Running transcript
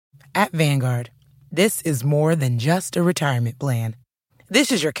At Vanguard, this is more than just a retirement plan.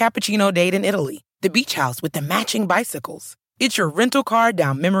 This is your cappuccino date in Italy, the beach house with the matching bicycles. It's your rental car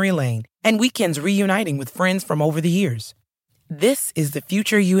down memory lane, and weekends reuniting with friends from over the years. This is the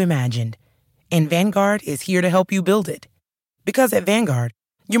future you imagined, and Vanguard is here to help you build it. Because at Vanguard,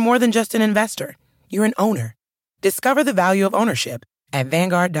 you're more than just an investor. You're an owner. Discover the value of ownership at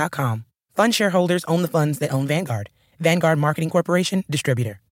Vanguard.com. Fund shareholders own the funds that own Vanguard. Vanguard Marketing Corporation,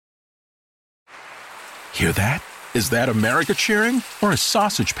 distributor. Hear that? Is that America cheering or a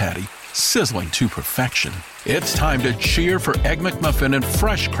sausage patty sizzling to perfection? It's time to cheer for Egg McMuffin and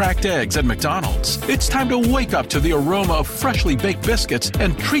fresh cracked eggs at McDonald's. It's time to wake up to the aroma of freshly baked biscuits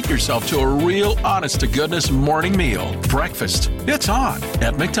and treat yourself to a real honest-to-goodness morning meal. Breakfast, it's on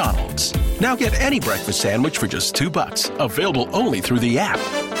at McDonald's. Now get any breakfast sandwich for just $2. Available only through the app.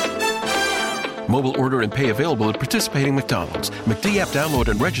 Mobile order and pay available at participating McDonald's. McD app download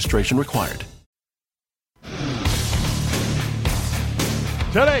and registration required.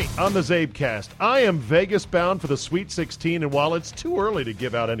 Today on the CzabeCast, I am Vegas bound for the Sweet 16, and while it's too early to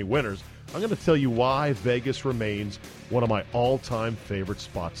give out any winners, I'm going to tell you why Vegas remains one of my all-time favorite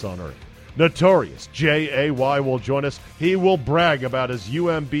spots on earth. Notorious J.A.Y. will join us. He will brag about his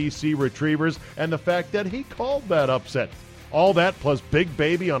UMBC Retrievers and the fact that he called that upset. All that plus Big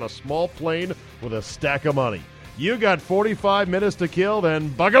Baby on a small plane with a stack of money. You got 45 minutes to kill, then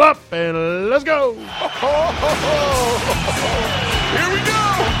buckle up and let's go! Here we go!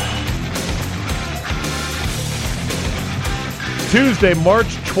 Tuesday, March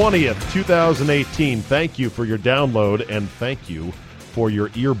 20th, 2018. Thank you for your download, and thank you for your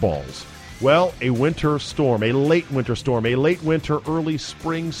earballs. Well, a winter storm, a late winter storm, a late winter, early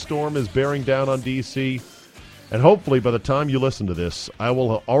spring storm is bearing down on D.C., and hopefully by the time you listen to this, I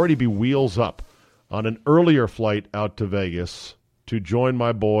will already be wheels up on an earlier flight out to Vegas to join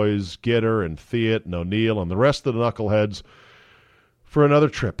my boys, Gitter and Theot and O'Neill and the rest of the knuckleheads for another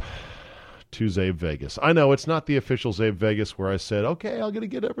trip to Zabe Vegas. I know it's not the official Zabe Vegas where I said, okay, I'm going to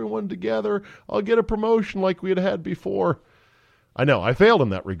get everyone together. I'll get a promotion like we had had before. I know, I failed in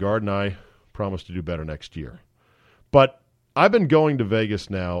that regard, and I promise to do better next year. But I've been going to Vegas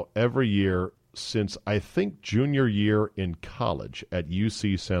now every year since I think junior year in college at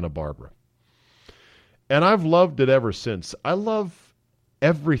UC Santa Barbara. And I've loved it ever since. I love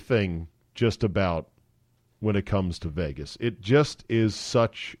everything just about when it comes to Vegas. It just is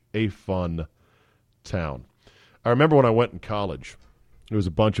such a fun town. I remember when I went in college, there was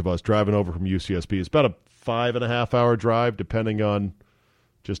a bunch of us driving over from UCSB. It's about a 5.5-hour drive, depending on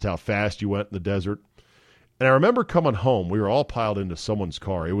just how fast you went in the desert. And I remember coming home. We were all piled into someone's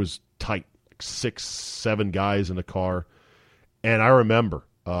car. It was tight, like 6, 7 guys in a car. And I remember,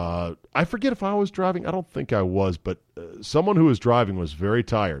 I forget if I was driving. I don't think I was, but someone who was driving was very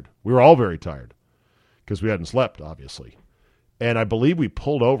tired. We were all very tired because we hadn't slept, obviously. And I believe we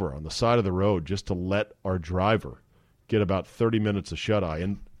pulled over on the side of the road just to let our driver get about 30 minutes of shut-eye.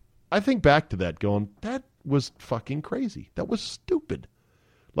 And I think back to that going, that was fucking crazy. That was stupid.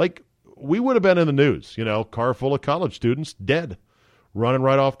 Like, we would have been in the news, you know, car full of college students dead, running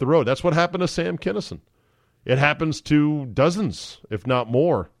right off the road. That's what happened to Sam Kinison. It happens to dozens, if not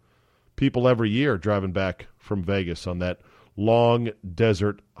more, people every year driving back from Vegas on that long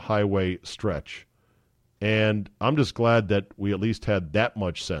desert highway stretch. And I'm just glad that we at least had that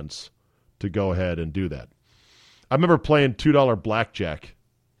much sense to go ahead and do that. I remember playing $2 blackjack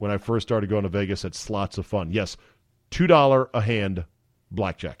when I first started going to Vegas at Slots of Fun. Yes, $2 a hand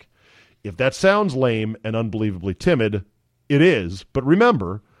blackjack. If that sounds lame and unbelievably timid, it is. But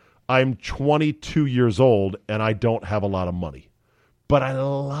remember, I'm 22 years old and I don't have a lot of money. But I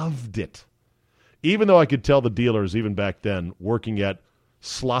loved it. Even though I could tell the dealers, even back then, working at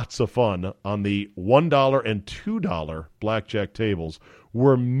Slots of Fun on the $1 and $2 blackjack tables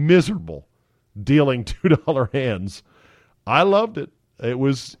were miserable dealing $2 hands. I loved it. It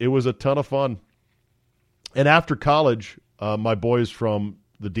was a ton of fun. And after college, my boys from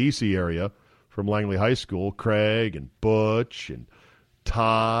the D.C. area, from Langley High School, Craig and Butch and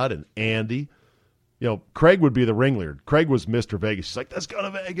Todd and Andy, you know, Craig would be the ringleader. Craig was Mr. Vegas. He's like, let's go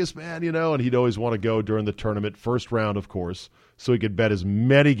to Vegas, man, you know, and he'd always want to go during the tournament, first round, of course, so he could bet as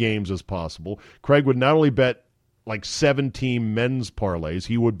many games as possible. Craig would not only bet like 7-team men's parlays,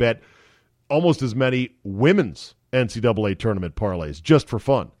 he would bet almost as many women's NCAA tournament parlays just for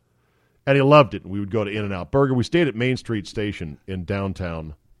fun. And he loved it. We would go to In-N-Out Burger. We stayed at Main Street Station in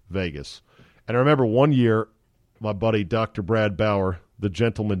downtown Vegas. And I remember one year, my buddy Dr. Brad Bauer, the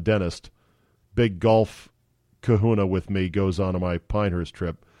gentleman dentist, big golf kahuna with me, goes on my Pinehurst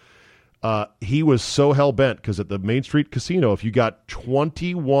trip. He was so hell-bent because at the Main Street Casino, if you got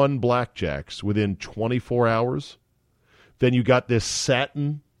 21 blackjacks within 24 hours, then you got this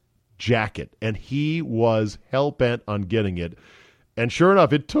satin jacket, and he was hell-bent on getting it. And sure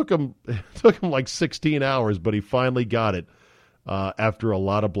enough, it took him like 16 hours, but he finally got it after a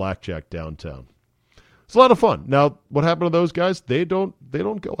lot of blackjack downtown. It's a lot of fun. Now, what happened to those guys? They don't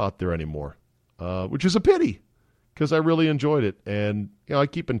go out there anymore, which is a pity because I really enjoyed it. And I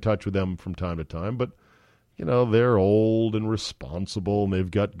keep in touch with them from time to time, but they're old and responsible, and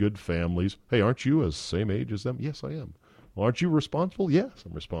they've got good families. Hey, aren't you the same age as them? Yes, I am. Well, aren't you responsible? Yes,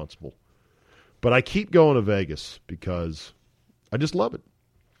 I'm responsible. But I keep going to Vegas because I just love it.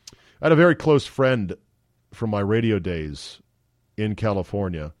 I had a very close friend from my radio days in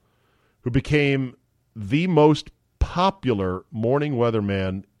California who became the most popular morning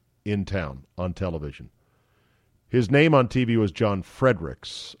weatherman in town on television. His name on TV was John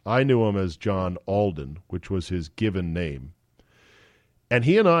Fredericks. I knew him as John Alden, which was his given name. And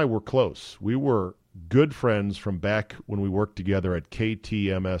he and I were close. We were good friends from back when we worked together at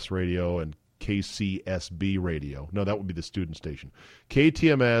KTMS Radio and KCSB Radio. No, that would be the student station.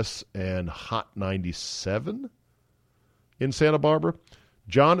 KTMS and Hot 97 in Santa Barbara.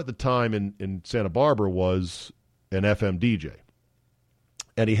 John at the time in Santa Barbara was an FM DJ.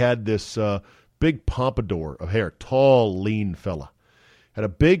 And he had this big pompadour of hair, tall, lean fella. Had a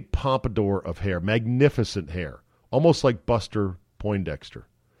big pompadour of hair, magnificent hair, almost like Buster Poindexter.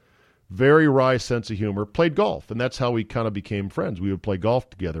 Very wry sense of humor, played golf, and that's how we kind of became friends. We would play golf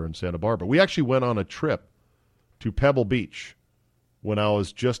together in Santa Barbara. We actually went on a trip to Pebble Beach when I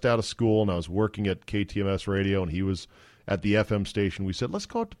was just out of school and I was working at KTMS Radio and he was at the FM station. We said, let's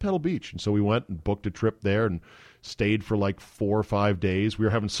go out to Pebble Beach. And so we went and booked a trip there and stayed for like 4 or 5 days. We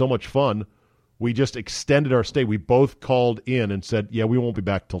were having so much fun, we just extended our stay. We both called in and said, yeah, we won't be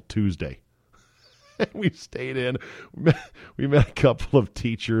back till Tuesday. And we stayed in. We met a couple of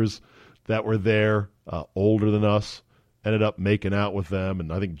teachers that were there, older than us, ended up making out with them,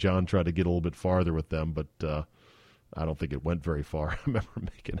 and I think John tried to get a little bit farther with them, but I don't think it went very far. I remember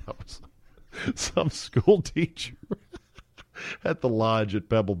making out with some school teacher at the lodge at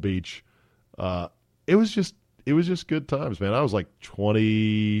Pebble Beach. It was just good times, man. I was like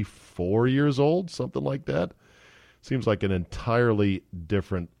 24 years old, something like that. Seems like an entirely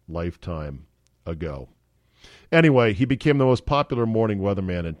different lifetime ago. Anyway, he became the most popular morning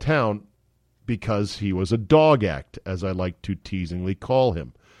weatherman in town because he was a dog act, as I like to teasingly call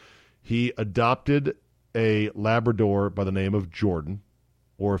him. He adopted a Labrador by the name of Jordan,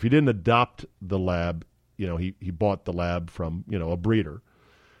 or if he didn't adopt the lab, he bought the lab from, a breeder.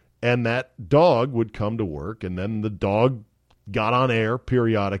 And that dog would come to work, and then the dog got on air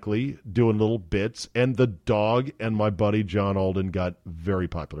periodically doing little bits, and the dog and my buddy John Alden got very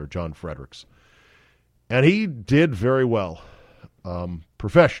popular, John Fredericks. And he did very well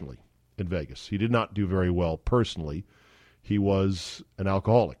professionally in Vegas. He did not do very well personally. He was an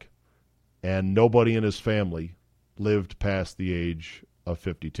alcoholic, and nobody in his family lived past the age of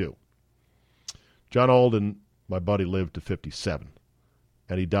 52. John Alden, my buddy, lived to 57,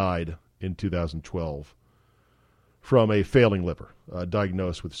 and he died in 2012 from a failing liver,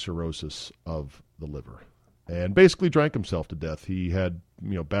 diagnosed with cirrhosis of the liver, and basically drank himself to death. He had,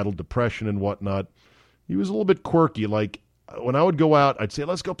 battled depression and whatnot. He was a little bit quirky. Like, when I would go out, I'd say,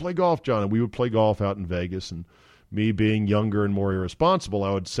 let's go play golf, John. And we would play golf out in Vegas. And me being younger and more irresponsible,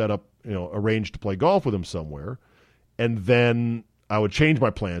 I would set up, arrange to play golf with him somewhere. And then I would change my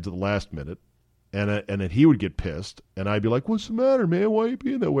plans at the last minute. And then he would get pissed. And I'd be like, what's the matter, man? Why are you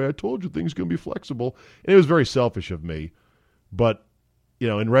being that way? I told you things going to be flexible. And it was very selfish of me. But,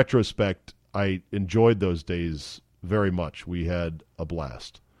 in retrospect, I enjoyed those days very much. We had a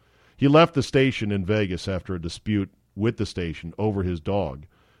blast. He left the station in Vegas after a dispute with the station over his dog.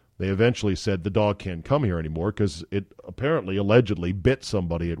 They eventually said the dog can't come here anymore because it allegedly bit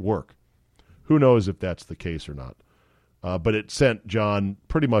somebody at work. Who knows if that's the case or not. But it sent John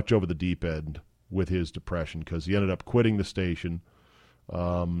pretty much over the deep end with his depression because he ended up quitting the station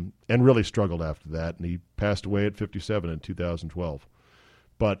and really struggled after that. And he passed away at 57 in 2012.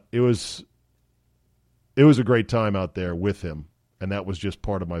 But it was a great time out there with him. And that was just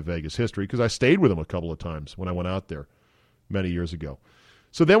part of my Vegas history because I stayed with him a couple of times when I went out there many years ago.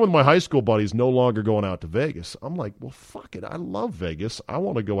 So then with my high school buddies no longer going out to Vegas, I'm like, well, fuck it. I love Vegas. I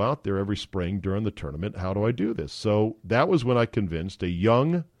want to go out there every spring during the tournament. How do I do this? So that was when I convinced a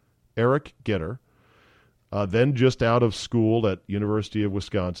young Eric Getter, then just out of school at University of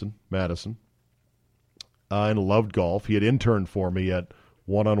Wisconsin, Madison, and loved golf. He had interned for me at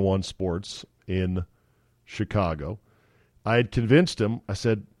One-on-One Sports in Chicago. I had convinced him, I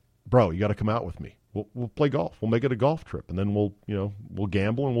said, bro, you got to come out with me. We'll play golf. We'll make it a golf trip, and then we'll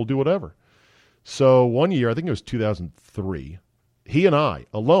gamble and we'll do whatever. So one year, I think it was 2003, he and I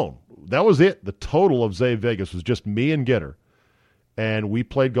alone. That was it. The total of Zabe Vegas was just me and Gitter. And we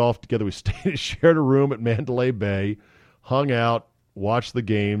played golf together. We shared a room at Mandalay Bay, hung out, watched the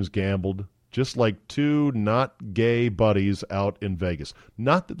games, gambled, just like two not gay buddies out in Vegas.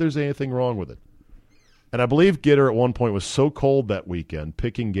 Not that there's anything wrong with it. And I believe Gitter at one point was so cold that weekend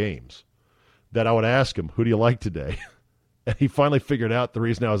picking games that I would ask him, who do you like today? And he finally figured out the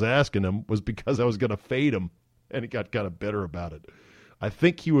reason I was asking him was because I was going to fade him, and he got kind of bitter about it. I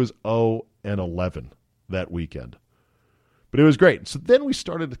think he was 0-11 that weekend. But it was great. So then we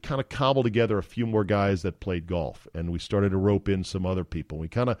started to kind of cobble together a few more guys that played golf, and we started to rope in some other people. We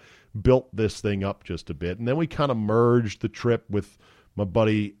kind of built this thing up just a bit, and then we kind of merged the trip with my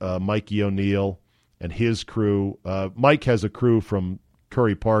buddy Mikey O'Neill and his crew. Mike has a crew from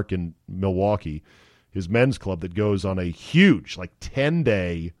Curry Park in Milwaukee, his men's club, that goes on a huge, like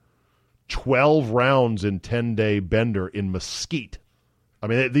 10-day, 12 rounds in 10-day bender in Mesquite. I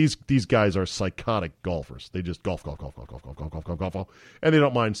mean, these guys are psychotic golfers. They just golf, and they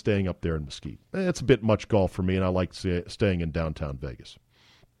don't mind staying up there in Mesquite. It's a bit much golf for me, and I like staying in downtown Vegas.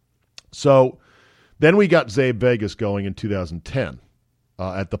 So then we got Zabe Vegas going in 2010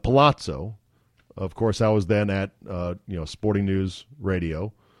 at the Palazzo. Of course, I was then at Sporting News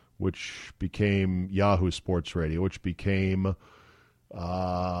Radio, which became Yahoo Sports Radio, which became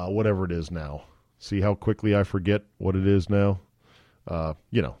whatever it is now. See how quickly I forget what it is now?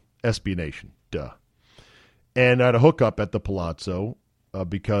 SB Nation, duh. And I had a hookup at the Palazzo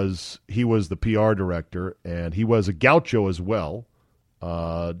because he was the PR director, and he was a gaucho as well.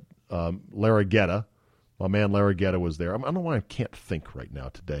 Larragueta, my man Larragueta was there. I don't know why I can't think right now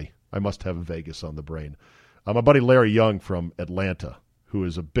today. I must have Vegas on the brain. My buddy Larry Young from Atlanta, who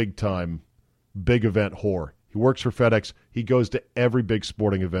is a big-time, big event whore. He works for FedEx. He goes to every big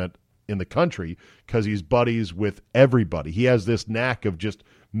sporting event in the country because he's buddies with everybody. He has this knack of just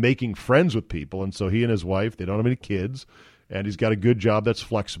making friends with people, and so he and his wife, they don't have any kids, and he's got a good job that's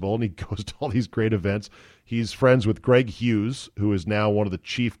flexible, and he goes to all these great events. He's friends with Greg Hughes, who is now one of the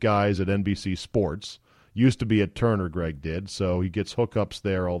chief guys at NBC Sports. Used to be at Turner, Greg did, so he gets hookups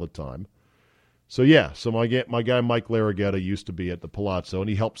there all the time. So my guy Mike Larragueta used to be at the Palazzo, and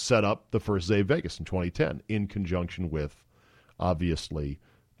he helped set up the first Zabe Vegas in 2010 in conjunction with, obviously,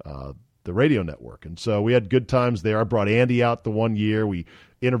 the radio network. And so we had good times there. I brought Andy out the one year. We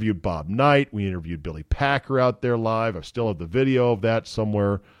interviewed Bob Knight. We interviewed Billy Packer out there live. I still have the video of that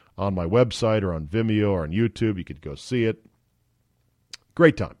somewhere on my website or on Vimeo or on YouTube. You could go see it.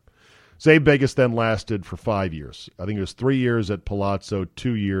 Great time. Zabe Vegas then lasted for 5 years. I think it was 3 years at Palazzo,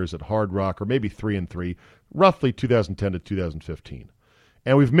 2 years at Hard Rock, or maybe 3 and 3, roughly 2010 to 2015.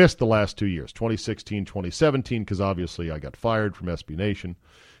 And we've missed the last 2 years, 2016, 2017, because obviously I got fired from SB Nation,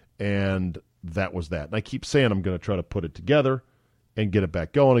 and that was that. And I keep saying I'm going to try to put it together and get it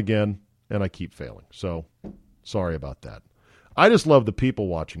back going again, and I keep failing. So sorry about that. I just love the people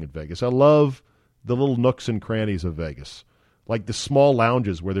watching at Vegas. I love the little nooks and crannies of Vegas, like the small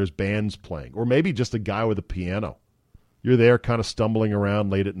lounges where there's bands playing, or maybe just a guy with a piano. You're there kind of stumbling around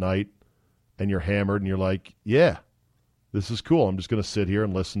late at night, and you're hammered, and you're like, yeah, this is cool. I'm just going to sit here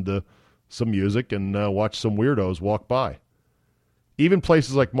and listen to some music and watch some weirdos walk by. Even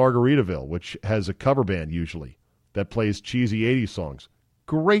places like Margaritaville, which has a cover band usually that plays cheesy 80s songs.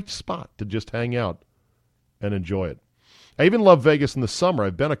 Great spot to just hang out and enjoy it. I even love Vegas in the summer.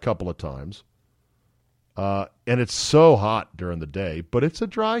 I've been a couple of times. And it's so hot during the day, but it's a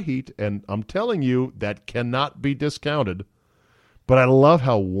dry heat, and I'm telling you, that cannot be discounted. But I love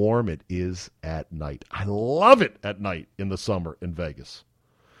how warm it is at night. I love it at night in the summer in Vegas.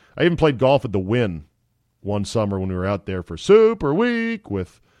 I even played golf at the Wynn one summer when we were out there for Super Week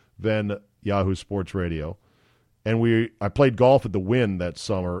with then Yahoo Sports Radio. And I played golf at the Wynn that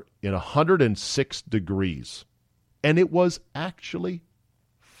summer in 106 degrees. And it was actually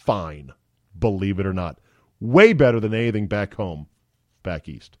fine, believe it or not. Way better than anything back home, back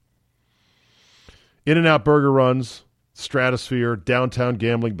east. In-N-Out Burger runs, Stratosphere, Downtown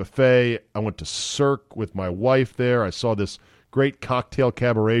Gambling Buffet. I went to Cirque with my wife there. I saw this great cocktail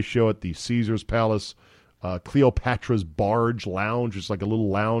cabaret show at the Caesars Palace. Cleopatra's Barge Lounge. It's like a little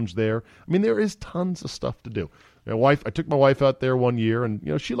lounge there. I mean, there is tons of stuff to do. I took my wife out there one year,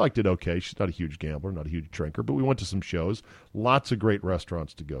 and she liked it okay. She's not a huge gambler, not a huge drinker, but we went to some shows. Lots of great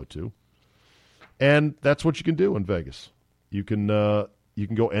restaurants to go to. And that's what you can do in Vegas. You can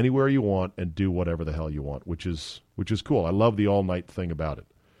go anywhere you want and do whatever the hell you want, which is cool. I love the all-night thing about it.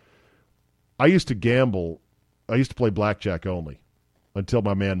 I used to gamble. I used to play blackjack only. until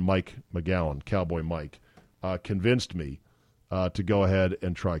my man Mike McGowan, Cowboy Mike, convinced me to go ahead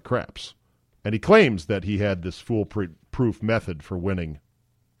and try craps. And he claims that he had this foolproof method for winning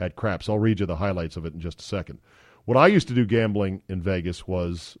at craps. I'll read you the highlights of it in just a second. What I used to do gambling in Vegas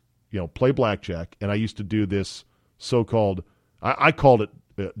was, play blackjack, and I used to do this so-called, I called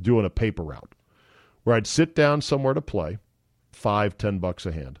it doing a paper route, where I'd sit down somewhere to play, $5-10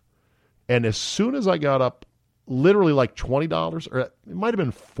 a hand. And as soon as I got up, literally like $20, or it might have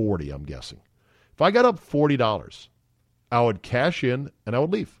been $40, I'm guessing. If I got up $40, I would cash in and I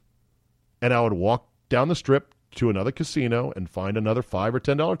would leave. And I would walk down the strip to another casino and find another $5 or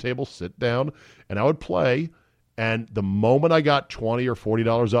 $10 table, sit down, and I would play. And the moment I got $20 or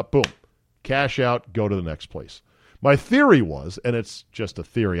 $40 up, boom, cash out, go to the next place. My theory was, and it's just a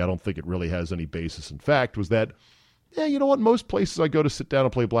theory, I don't think it really has any basis in fact, was that, you know what, most places I go to sit down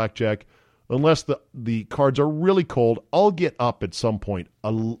and play blackjack, unless the cards are really cold, I'll get up at some point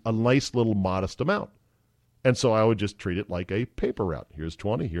a nice little modest amount. And so I would just treat it like a paper route. Here's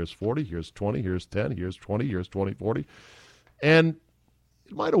 20, here's 40, here's 20, here's 10, here's 20, here's 20, 40. And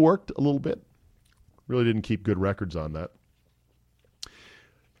it might have worked a little bit. Really didn't keep good records on that.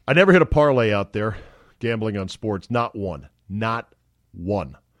 I never hit a parlay out there gambling on sports. Not one. Not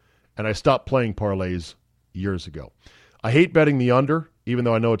one. And I stopped playing parlays years ago. I hate betting the under, even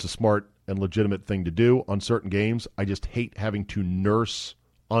though I know it's a smart and legitimate thing to do on certain games. I just hate having to nurse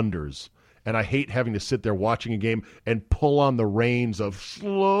unders. And I hate having to sit there watching a game and pull on the reins of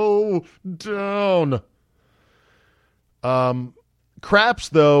slow down. Craps,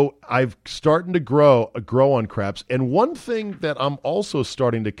 though, I've starting to grow on craps. And one thing that I'm also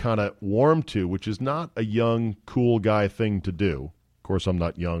starting to kind of warm to, which is not a young, cool guy thing to do, of course I'm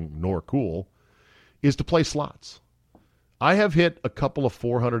not young nor cool, is to play slots. I have hit a couple of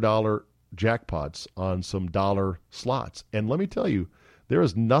 $400 jackpots on some dollar slots. And let me tell you, there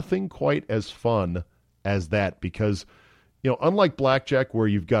is nothing quite as fun as that because, unlike blackjack where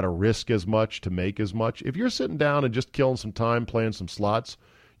you've got to risk as much to make as much, if you're sitting down and just killing some time playing some slots,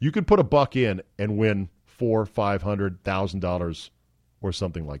 you could put $1 in and win $400, $500, $1,000 or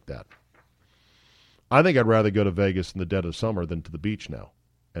something like that. I think I'd rather go to Vegas in the dead of summer than to the beach now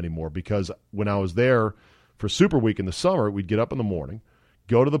anymore because when I was there for Super Week in the summer, we'd get up in the morning,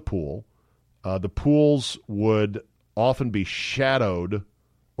 go to the pool. The pools would often be shadowed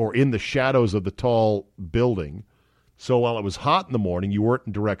or in the shadows of the tall building. So while it was hot in the morning, you weren't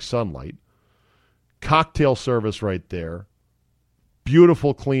in direct sunlight. Cocktail service right there.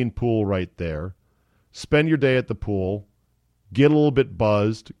 Beautiful, clean pool right there. Spend your day at the pool. Get a little bit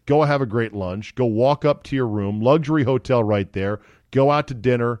buzzed. Go have a great lunch. Go walk up to your room. Luxury hotel right there. Go out to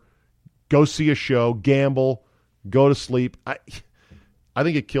dinner. Go see a show. Gamble. Go to sleep. I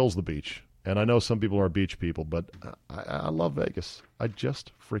think it kills the beach. And I know some people are beach people, but I love Vegas. I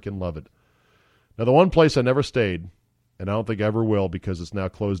just freaking love it. Now, the one place I never stayed, and I don't think I ever will because it's now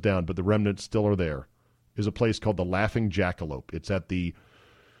closed down, but the remnants still are there, is a place called the Laughing Jackalope. It's at the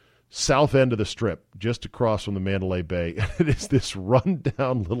south end of the Strip, just across from the Mandalay Bay. It is this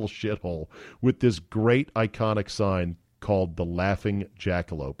run-down little shithole with this great iconic sign called the Laughing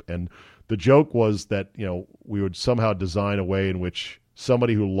Jackalope. And the joke was that, we would somehow design a way in which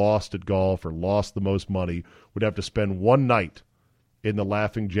somebody who lost at golf or lost the most money would have to spend one night in the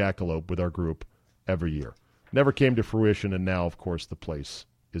Laughing Jackalope with our group every year. Never came to fruition, and now, of course, the place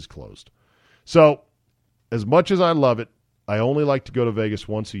is closed. So, as much as I love it, I only like to go to Vegas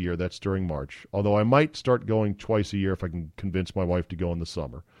once a year. That's during March, although I might start going twice a year if I can convince my wife to go in the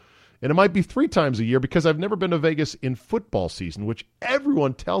summer. And it might be 3 times a year because I've never been to Vegas in football season, which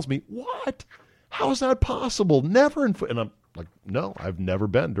everyone tells me, what? How is that possible? Never in football. And I'm like, no, I've never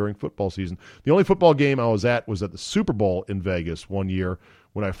been during football season. The only football game I was at the Super Bowl in Vegas one year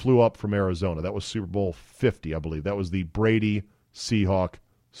when I flew up from Arizona. That was Super Bowl 50, I believe. That was the Brady Seahawk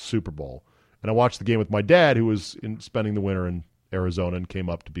Super Bowl. And I watched the game with my dad, who was spending the winter in Arizona and came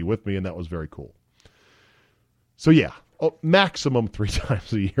up to be with me, and that was very cool. So, yeah, maximum 3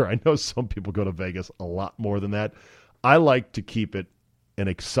 times a year. I know some people go to Vegas a lot more than that. I like to keep it an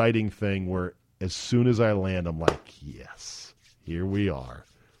exciting thing where as soon as I land, I'm like, yes, here we are.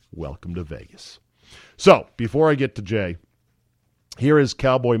 Welcome to Vegas. So, before I get to Jay, here is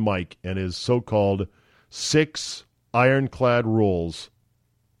Cowboy Mike and his so-called 6 ironclad rules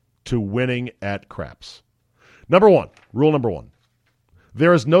to winning at craps. Rule number one,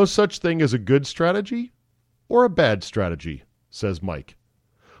 there is no such thing as a good strategy or a bad strategy, says Mike.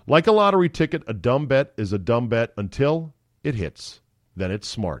 Like a lottery ticket, a dumb bet is a dumb bet until it hits. Then it's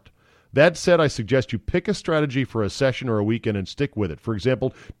smart. That said, I suggest you pick a strategy for a session or a weekend and stick with it. For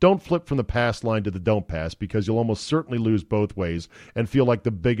example, don't flip from the pass line to the don't pass because you'll almost certainly lose both ways and feel like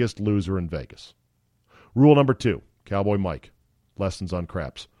the biggest loser in Vegas. Rule number 2, Cowboy Mike, lessons on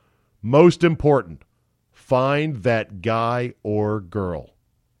craps. Most important, find that guy or girl.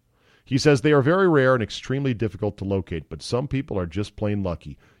 He says they are very rare and extremely difficult to locate, but some people are just plain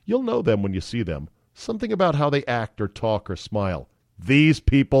lucky. You'll know them when you see them. Something about how they act or talk or smile. These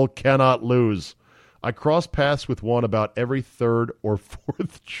people cannot lose. I cross paths with one about every third or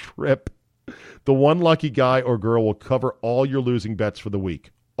fourth trip. The one lucky guy or girl will cover all your losing bets for the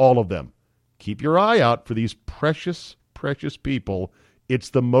week. All of them. Keep your eye out for these precious, precious people.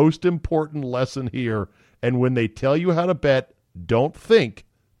 It's the most important lesson here. And when they tell you how to bet, don't think.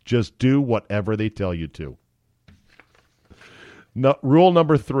 Just do whatever they tell you to. No, rule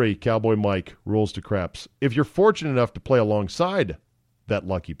number 3, Cowboy Mike, rules to craps. If you're fortunate enough to play alongside that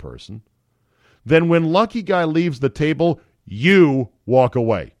lucky person, then when lucky guy leaves the table, you walk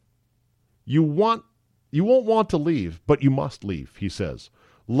away. You won't want to leave, but you must leave, he says.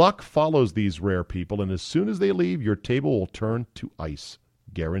 Luck follows these rare people, and as soon as they leave, your table will turn to ice.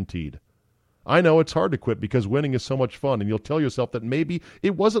 Guaranteed. I know it's hard to quit because winning is so much fun, and you'll tell yourself that maybe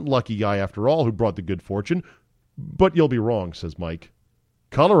it wasn't lucky guy after all who brought the good fortune, but you'll be wrong, says Mike.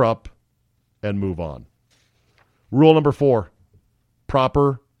 Color up and move on. Rule number 4,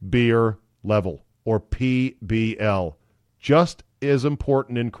 proper beer level, or PBL. Just as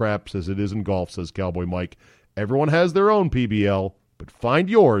important in craps as it is in golf, says Cowboy Mike. Everyone has their own PBL, but find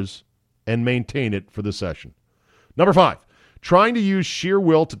yours and maintain it for the session. Number 5, trying to use sheer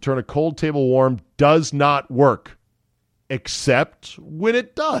will to turn a cold table warm does not work, except when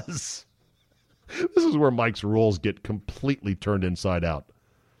it does. This is where Mike's rules get completely turned inside out.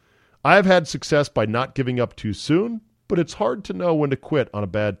 I have had success by not giving up too soon, but it's hard to know when to quit on a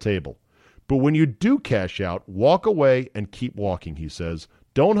bad table. But when you do cash out, walk away and keep walking, he says.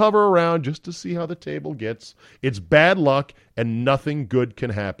 Don't hover around just to see how the table gets. It's bad luck, and nothing good can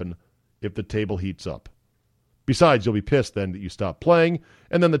happen if the table heats up. Besides, you'll be pissed then that you stop playing,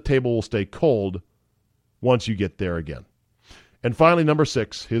 and then the table will stay cold once you get there again. And finally, number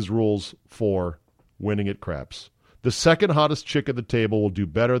 6, his rules for winning at craps. The second hottest chick at the table will do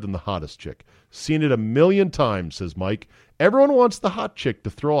better than the hottest chick. Seen it a million times, says Mike. Everyone wants the hot chick to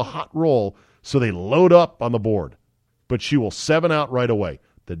throw a hot roll, so they load up on the board. But she will 7 out right away.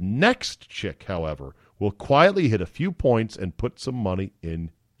 The next chick, however, will quietly hit a few points and put some money in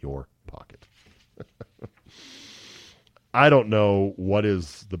your pocket. I don't know what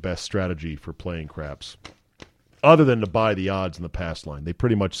is the best strategy for playing craps, other than to buy the odds in the pass line. They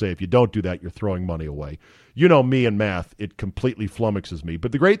pretty much say if you don't do that, you're throwing money away. You know me and math, it completely flummoxes me.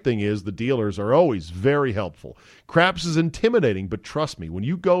 But the great thing is the dealers are always very helpful. Craps is intimidating, but trust me, when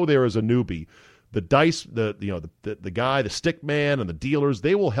you go there as a newbie, the dice, the guy, the stick man, and the dealers,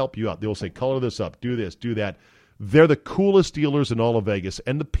 they will help you out. They will say, color this up, do this, do that. They're the coolest dealers in all of Vegas.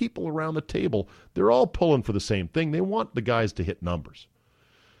 And the people around the table, they're all pulling for the same thing. They want the guys to hit numbers.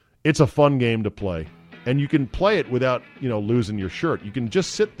 It's a fun game to play. And you can play it without, losing your shirt. You can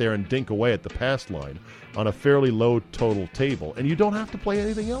just sit there and dink away at the pass line on a fairly low total table, and you don't have to play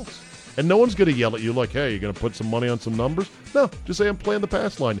anything else. And no one's going to yell at you like, hey, you're going to put some money on some numbers? No, just say I'm playing the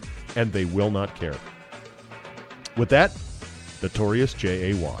pass line, and they will not care. With that, Notorious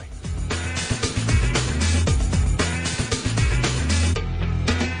J.A.Y.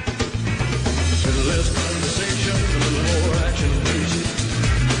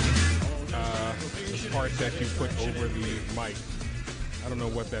 That you put over the mic. I don't know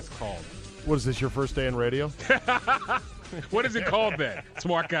what that's called. What is this, your first day in radio? What is it called then,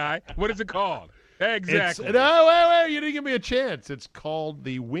 smart guy? What is it called? Exactly. Wait, you didn't give me a chance. It's called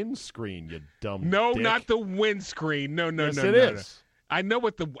the windscreen, you dumb No, dick. not the windscreen. No, yes, no, it no, is. no. I know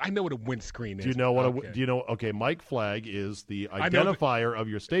what a windscreen is. Do you know what? Okay, Mike Flag is the identifier of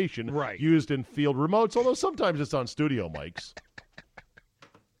your station, right, used in field remotes, although sometimes it's on studio mics.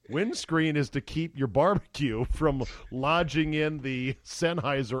 Windscreen is to keep your barbecue from lodging in the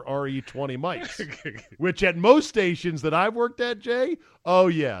Sennheiser RE20 mics, which at most stations that I've worked at, Jay, oh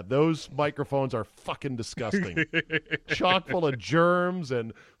yeah, those microphones are fucking disgusting. Chock full of germs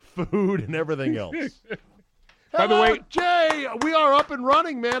and food and everything else. By the way, Jay, we are up and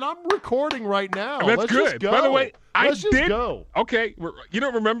running, man. I'm recording right now. That's good. Just go. By the way, Let's just go. Okay, you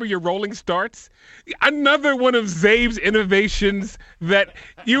don't remember your rolling starts? Another one of Zabe's innovations that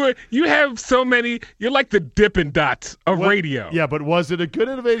you have so many. You're like the Dippin' Dots of radio. Yeah, but was it a good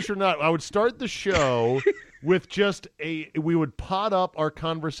innovation or not? I would start the show with just we would pot up our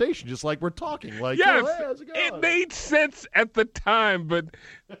conversation just like we're talking. Like, yes, hey, how's it going? It made sense at the time, but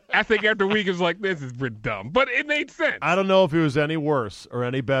I think after a week it was like, this is dumb. But it made sense. I don't know if it was any worse or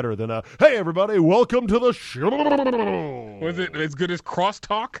any better than hey, everybody, welcome to the show. Was it as good as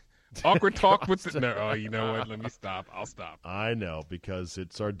crosstalk? Awkward talk with the... No, oh, you know what? Let me stop. I'll stop. I know, because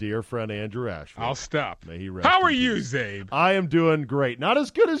it's our dear friend Andrew Ashford. I'll stop. May he rest How are in you, peace. Zabe? I am doing great. Not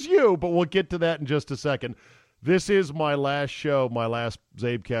as good as you, but we'll get to that in just a second. This is my last show, my last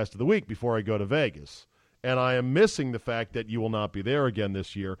CzabeCast of the week before I go to Vegas. And I am missing the fact that you will not be there again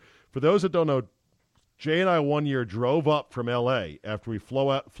this year. For those that don't know, Jay and I one year drove up from L.A. after we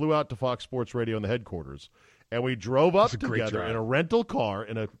flew out to Fox Sports Radio in the headquarters. And we drove up together in a rental car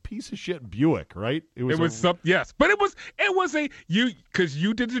in a piece of shit Buick, right? Yes, but it was because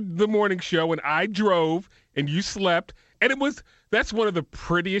you did the morning show and I drove and you slept, and that's one of the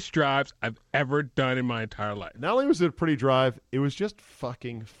prettiest drives I've ever done in my entire life. Not only was it a pretty drive, it was just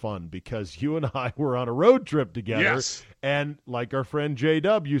fucking fun because you and I were on a road trip together. Yes. And like our friend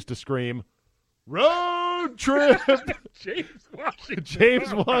J-Dub used to scream, road trip.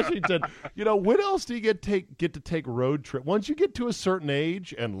 James Washington. You know, when else do you get to take road trip? Once you get to a certain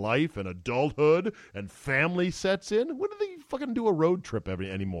age and life and adulthood and family sets in, when do they fucking do a road trip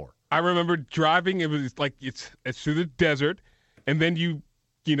anymore? I remember driving. It was like it's through the desert, and then you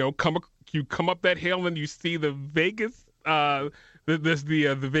come up that hill and you see the Vegas.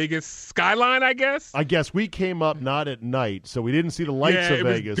 The Vegas skyline, I guess. I guess we came up not at night, so we didn't see the lights of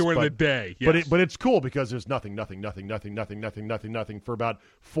Vegas. During the day, yes. But it's cool because there's nothing for about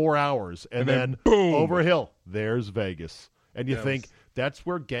 4 hours, and then boom, over a hill, there's Vegas, and you think that's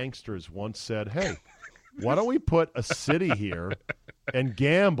where gangsters once said, "Hey, why don't we put a city here and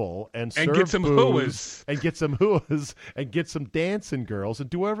gamble and serve get some booze and get some hooas and get some dancing girls and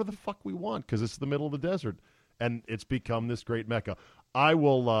do whatever the fuck we want because it's the middle of the desert." And it's become this great mecca. I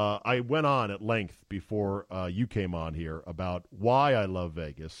went on at length before you came on here about why I love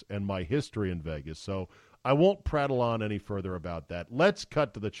Vegas and my history in Vegas. So I won't prattle on any further about that. Let's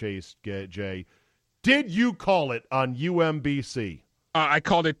cut to the chase, Jay. Did you call it on UMBC? I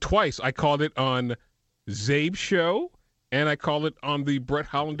called it twice. I called it on Zabe's show, and I called it on the Brett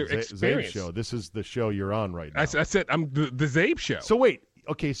Hollander Experience. Zabe show. This is the show you're on right now. I said I'm the Zabe show. So wait.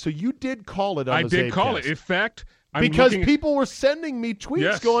 Okay, so you did call it on the I did call it. In fact, because people were sending me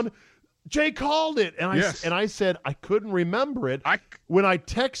tweets going, Jay called it. And I said I couldn't remember it. When I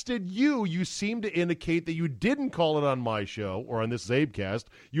texted you, you seemed to indicate that you didn't call it on my show or on this CzabeCast.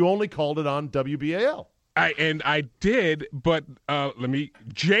 You only called it on WBAL. I did, but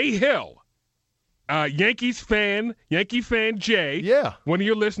Jay Hill, Yankee fan Jay, one of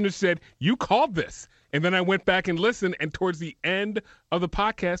your listeners said, you called this. And then I went back and listened, and towards the end of the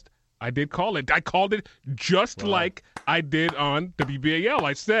podcast, I did call it. I called it just like I did on WBAL.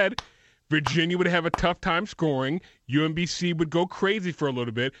 I said Virginia would have a tough time scoring. UMBC would go crazy for a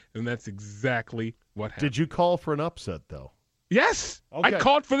little bit, and that's exactly what happened. Did you call for an upset, though? Yes. Okay. I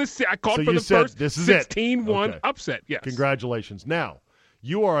called for the first 16-1 upset. Yes. Congratulations. Now,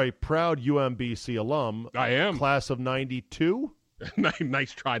 you are a proud UMBC alum. I am. Class of 92?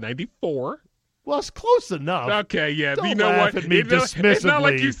 Nice try. 94. Well, it's close enough. Okay, yeah. Don't you know laugh what? At me dismissively. It's not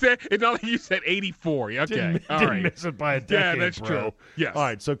like you said. It's not like you said 84. Okay, didn't miss it by a decade. Yeah, that's true. Yes. All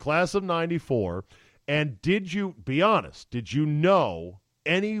right. So, class of 94, and did you be honest? Did you know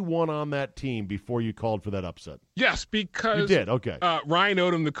anyone on that team before you called for that upset? Yes, because you did. Okay. Ryan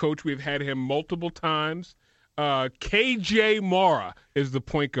Odom, the coach, we've had him multiple times. KJ Mara is the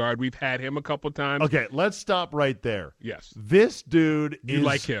point guard. We've had him a couple times. Okay, let's stop right there. Yes. This dude you is...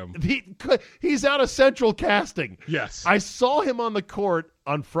 like him. He's out of Central Casting. Yes. I saw him on the court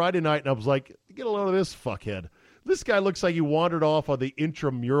on Friday night, and I was like, get a load of this fuckhead. This guy looks like he wandered off on the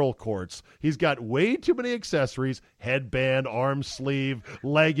intramural courts. He's got way too many accessories, headband, arm sleeve,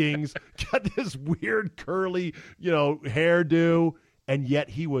 leggings, got this weird curly, hairdo. And yet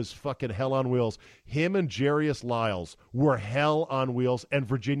he was fucking hell on wheels. Him and Jarius Lyles were hell on wheels, and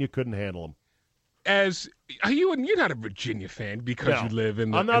Virginia couldn't handle him. You're not a Virginia fan because you live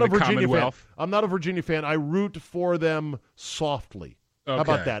in the Virginia Commonwealth. Fan. I'm not a Virginia fan. I root for them softly. Okay. How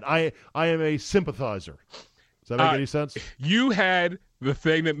about that? I am a sympathizer. Does that make any sense? You had the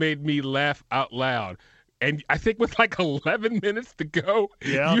thing that made me laugh out loud. And I think with like 11 minutes to go,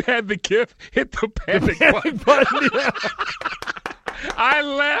 you had the GIF hit the panic button. I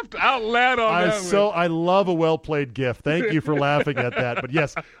laughed out loud on that one. I love a well-played GIF. Thank you for laughing at that. But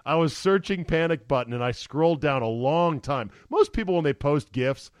yes, I was searching panic button, and I scrolled down a long time. Most people, when they post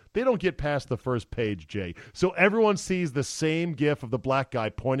GIFs, they don't get past the first page, Jay. So everyone sees the same GIF of the black guy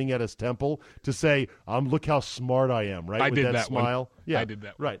pointing at his temple to say, look how smart I am, right? I With did that that smile. one. Yeah, I did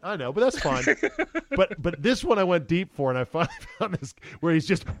that one. Right, I know, but that's fine. but this one I went deep for, and I found this where he's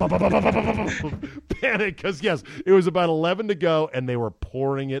just panic because, yes, it was about 11 to go, and they were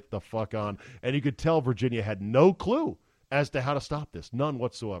pouring it the fuck on. And you could tell Virginia had no clue as to how to stop this. None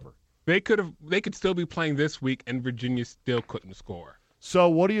whatsoever. They could still be playing this week, and Virginia still couldn't score. So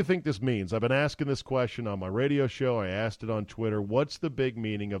what do you think this means? I've been asking this question on my radio show. I asked it on Twitter. What's the big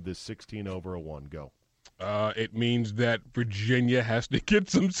meaning of this 16 over a 1? Go. It means that Virginia has to get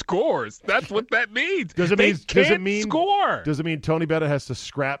some scores. That's what that means. Does it mean score? Does it mean Tony Bennett has to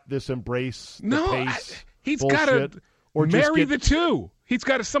scrap this pace? He's got to marry the two. He's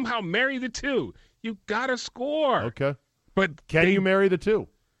got to somehow marry the two. You got to score. Okay. But can you marry the two?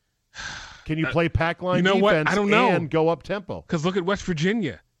 Can you play pack line defense I don't know. And go up tempo? Because look at West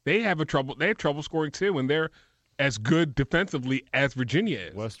Virginia. They have trouble scoring too, and they're as good defensively as Virginia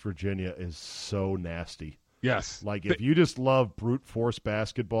is. West Virginia is so nasty. Yes. Like, if you just love brute force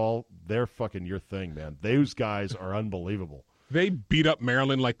basketball, they're fucking your thing, man. Those guys are unbelievable. They beat up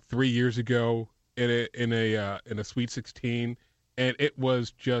Maryland like 3 years ago in a Sweet 16, and it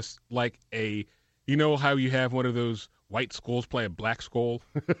was just like you know how you have one of those white skulls play a black skull?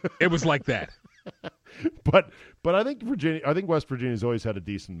 It was like that. But I think West Virginia's always had a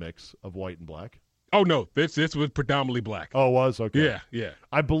decent mix of white and black. Oh, no, this was predominantly black. Oh, it was? Okay. Yeah.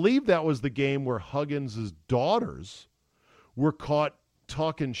 I believe that was the game where Huggins' daughters were caught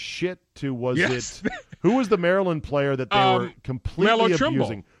talking shit to, who was the Maryland player that they were completely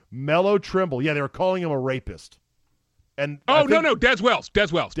abusing? Mello Trimble. Yeah, they were calling him a rapist. And no, Des Wells. Des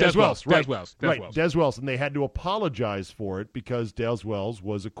Wells. Right, Des Wells. And they had to apologize for it because Des Wells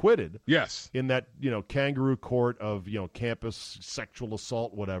was acquitted. Yes. In that, kangaroo court of, campus sexual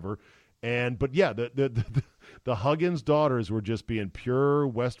assault, whatever. But yeah, the Huggins daughters were just being pure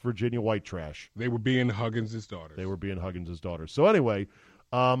West Virginia white trash. They were being Huggins' daughters. So anyway,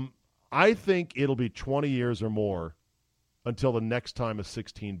 I think it'll be 20 years or more until the next time a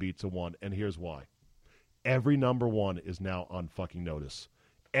 16 beats a 1, and here's why. Every number one is now on fucking notice.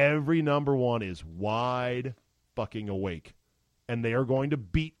 Every number one is wide fucking awake, and they are going to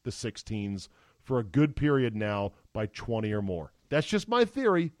beat the 16s for a good period now by 20 or more. That's just my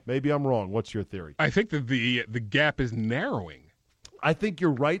theory. Maybe I'm wrong. What's your theory? I think that the gap is narrowing. I think you're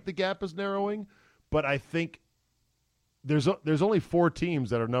right. The gap is narrowing, but I think there's only 4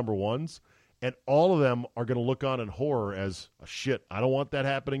 teams that are number ones, and all of them are going to look on in horror as, shit, I don't want that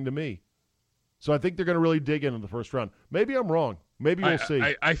happening to me. So I think they're going to really dig in the first round. Maybe I'm wrong. Maybe we'll see.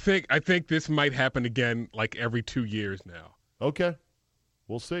 I think this might happen again like every 2 years now. Okay.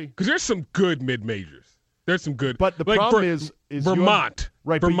 We'll see. Because there's some good mid-majors. There's some good. But the problem is Vermont.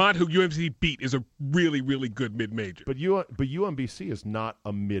 Vermont, who UMBC beat, is a really, really good mid-major. But UMBC is not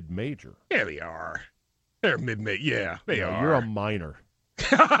a mid-major. Yeah, they are. They're mid-major. Yeah, they are. You're a minor.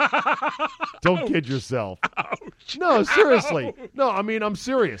 Don't kid yourself. Ouch. No, seriously. Ouch. No, I mean, I'm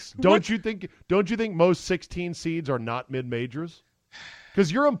serious. Don't you think most 16 seeds are not mid-majors?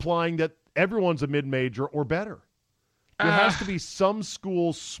 Because you're implying that everyone's a mid-major or better. There has to be some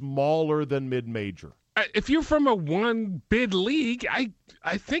school smaller than mid-major. If you're from a one-bid league, I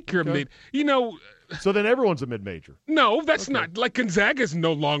think you're mid. So then everyone's a mid-major. No, that's not. Like Gonzaga's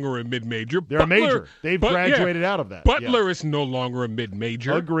no longer a mid-major. They're a major. They've graduated out of that. Butler is no longer a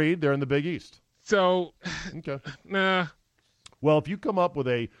mid-major. Agreed. They're in the Big East. So, okay. Nah. Well, if you come up with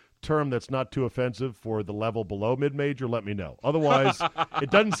a term that's not too offensive for the level below mid-major, let me know. Otherwise, it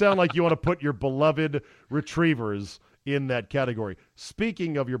doesn't sound like you want to put your beloved retrievers in that category.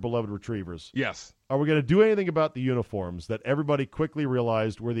 Speaking of your beloved retrievers. Yes. Are we going to do anything about the uniforms that everybody quickly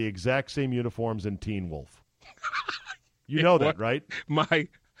realized were the exact same uniforms in Teen Wolf? You know that, right? My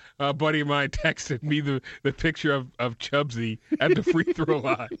buddy of mine texted me the picture of Chubbsy at the free throw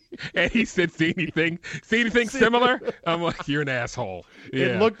line. And he said, see anything similar? I'm like, you're an asshole. Yeah,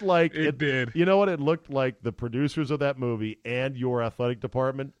 it looked like it did. You know what? It looked like the producers of that movie and your athletic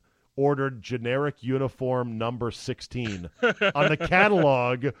department ordered generic uniform number 16 on the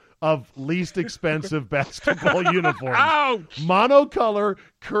catalog of least expensive basketball uniforms. Ouch! Monocolor,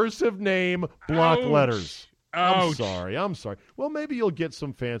 cursive name, block Ouch! Letters. Ouch! I'm sorry. Well, maybe you'll get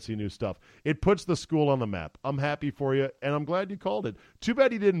some fancy new stuff. It puts the school on the map. I'm happy for you, and I'm glad you called it. Too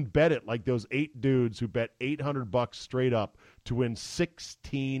bad you didn't bet it like those 8 dudes who bet $800 straight up to win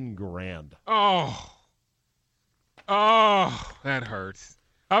 $16,000. Oh, that hurts.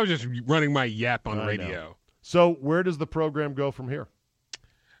 I was just running my yap on radio. Know. So where does the program go from here?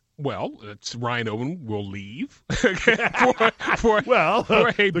 Well, it's Ryan Owen will leave. The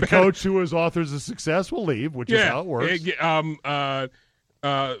coach who is authors of success will leave, which is how it works.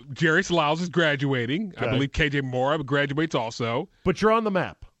 Jerry Slouls is graduating. Okay. I believe KJ Mora graduates also. But you're on the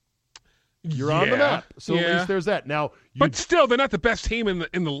map. You're on the map. So at least there's that. Now, but still, they're not the best team in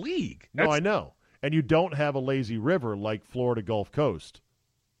the league. No, I know. And you don't have a lazy river like Florida Gulf Coast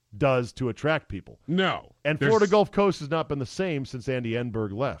does to attract people. No. And Florida Gulf Coast has not been the same since Andy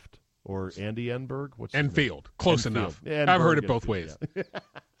Enberg left. Or Andy Enberg? What's his name? Enfield. Close enough. Yeah, I've heard it both ways. Yeah.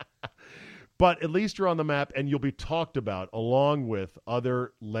 But at least you're on the map, and you'll be talked about along with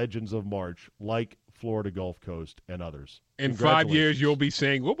other legends of March like Florida Gulf Coast and others. In 5 years, you'll be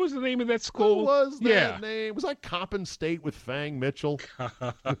saying, what was the name of that school? What was that name? Was that Coppin State with Fang Mitchell?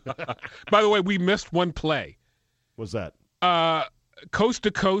 By the way, we missed one play. What's that? Coast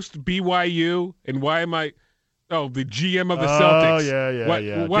to Coast, BYU, and why am I... Oh, the GM of the Celtics. Oh,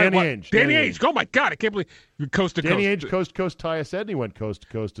 yeah. Danny Ainge. Danny Ainge. Oh, my God. I can't believe you coast to coast. Danny Ainge, coast to coast. Tyus said he went coast to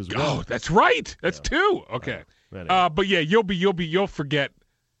coast as well. Oh, that's right. That's two. Okay. But yeah, you'll forget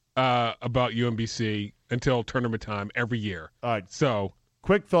about UMBC until tournament time every year. All right. So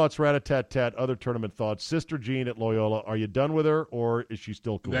quick thoughts, rat-a-tat-tat, other tournament thoughts. Sister Jean at Loyola, are you done with her, or is she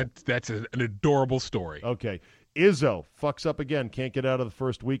still cool? That's an adorable story. Okay. Izzo fucks up again. Can't get out of the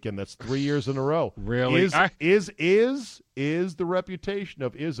first weekend. That's 3 years in a row. Really? Is the reputation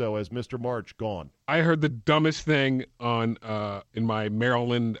of Izzo as Mr. March gone? I heard the dumbest thing on in my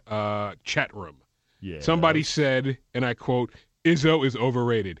Maryland chat room. Yeah. Somebody said, and I quote, "Izzo is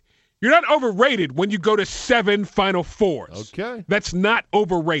overrated." You're not overrated when you go to 7 Final Fours. Okay. That's not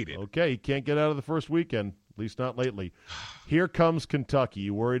overrated. Okay. He can't get out of the first weekend. At least not lately. Here comes Kentucky.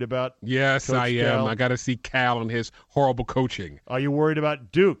 You worried about Yes, Coach I am. Cal? I got to see Cal and his horrible coaching. Are you worried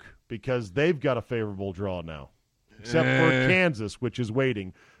about Duke? Because they've got a favorable draw now. Except for Kansas, which is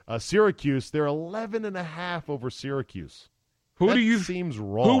waiting. Syracuse, they're 11.5 over Syracuse. Seems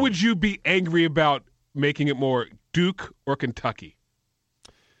wrong. Who would you be angry about making it more, Duke or Kentucky?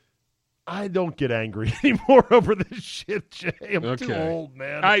 I don't get angry anymore over this shit, Jay. I'm too old,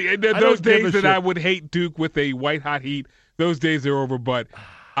 man. Those days that I would hate Duke with a white-hot heat, those days are over, but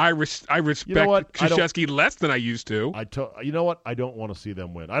I respect Krzyzewski less than I used to. You know what? I don't want to see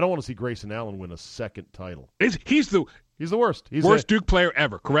them win. I don't want to see Grayson Allen win a second title. He's the worst. He's worst Duke player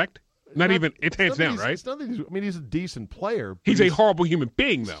ever, correct? It's hands down, right? He's a decent player. He's a horrible human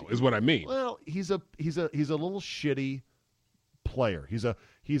being, though, is what I mean. Well, he's a little shitty player.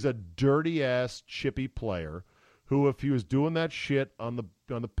 He's a dirty ass chippy player who, if he was doing that shit on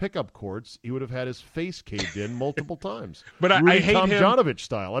the pickup courts, he would have had his face caved in multiple times. But I hate Tom him. Tomjanovich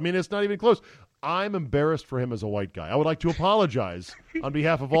style. I mean, it's not even close. I'm embarrassed for him as a white guy. I would like to apologize on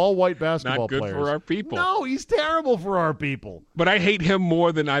behalf of all white basketball players. Not good for our people. No, he's terrible for our people. But I hate him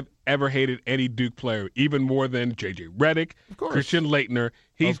more than I've ever hated any Duke player, even more than J.J. Redick, Christian Laettner.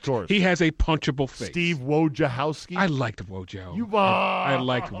 He has a punchable face. Steve Wojciechowski. I liked Wojo. I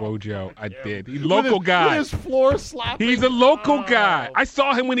liked Wojo. I did. He's a local guy. With his floor slapping. He's a local guy. I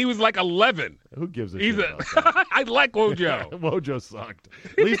saw him when he was like 11. Who gives a shit about that? I like Wojo. Wojo sucked.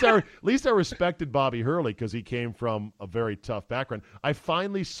 At least I respected Bobby Hurley because he came from a very tough background. I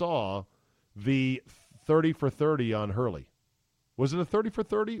finally saw the 30 for 30 on Hurley. Was it a 30 for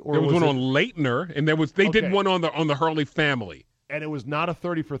 30? Or there was one on Laettner, and they did one on the Hurley family. And it was not a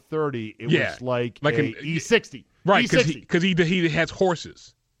 30 for 30. It was like an E60. Right, because he has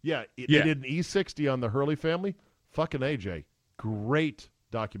horses. Yeah, they did an E60 on the Hurley family. Fucking AJ. Great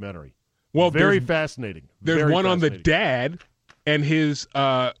documentary. Well, very fascinating. There's one on the dad and his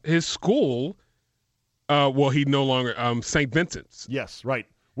school. He no longer St. Vincent's. Yes, right.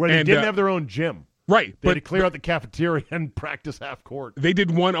 Where they didn't have their own gym. Right. They had to clear out the cafeteria and practice half court. They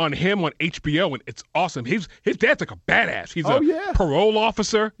did one on him on HBO, and it's awesome. His dad's like a badass. He's a parole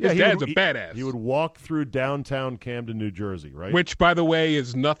officer. His dad's a badass. He would walk through downtown Camden, New Jersey, right? Which, by the way,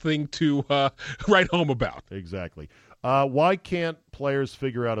 is nothing to write home about. Exactly. Why can't players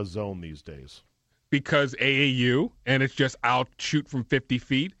figure out a zone these days? Because AAU, and it's just I'll shoot from 50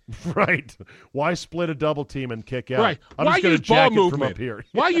 feet. Right. Why split a double team and kick out? Right. Why use ball movement from up here?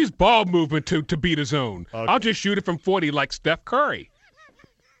 Why use ball movement to beat a zone? Okay. I'll just shoot it from 40 like Steph Curry.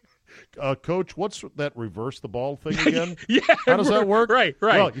 Coach, what's that reverse the ball thing again? Yeah. How does that work? Right.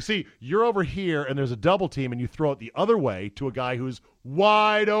 Well, you see, you're over here, and there's a double team, and you throw it the other way to a guy who's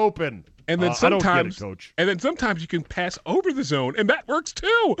wide open. And then I don't get it, Coach. And then sometimes you can pass over the zone, and that works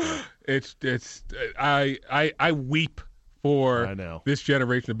too. I weep for this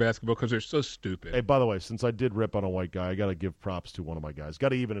generation of basketball because they're so stupid. Hey, by the way, since I did rip on a white guy, I got to give props to one of my guys. Got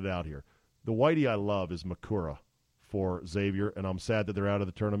to even it out here. The whitey I love is Makura for Xavier, and I'm sad that they're out of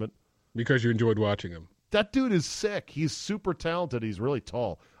the tournament. Because you enjoyed watching him. That dude is sick. He's super talented. He's really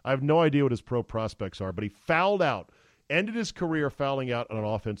tall. I have no idea what his pro prospects are, but he fouled out, ended his career fouling out on an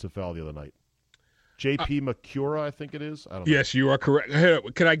offensive foul the other night. J.P. Makura, I think it is. I don't know. Yes, you are correct.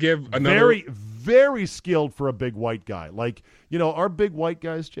 Can I give another? Very, very skilled for a big white guy. Like, our big white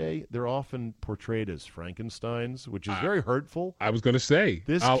guys, Jay, they're often portrayed as Frankensteins, which is very hurtful. I was going to say,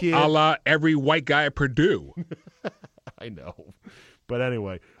 this kid, a la every white guy at Purdue. I know. But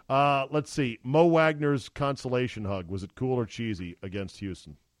anyway, let's see. Mo Wagner's consolation hug. Was it cool or cheesy against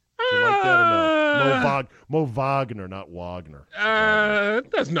Houston? Do you like that or no? Mo Wagner, not Wagner.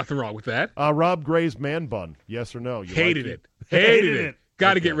 There's nothing wrong with that. Rob Gray's man bun. Yes or no? You Hated like it. Hated it.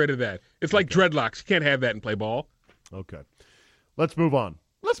 Got to get rid of that. It's like dreadlocks. You can't have that and play ball. Okay. Let's move on.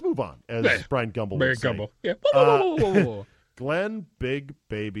 As Brian Gumble would say. Gumble. Yeah. Glenn Big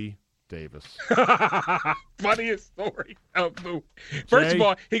Baby Davis. Funniest story of the. First of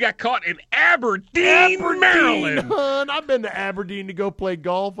all, he got caught in Aberdeen, Maryland. Hun. I've been to Aberdeen to go play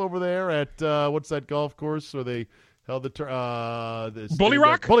golf over there at what's that golf course where they held the Bully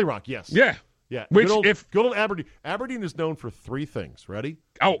Rock? Bully Rock, yes. Yeah. Which good old Aberdeen. Aberdeen is known for three things. Ready?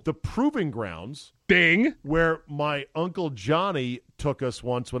 The Proving Grounds. Ding. Where my Uncle Johnny took us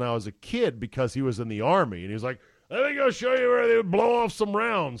once when I was a kid because he was in the Army, and he was like, let me go show you where they would blow off some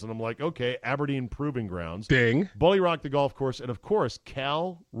rounds. And I'm like, okay, Aberdeen Proving Grounds. Ding. Bully Rock, the golf course. And, of course,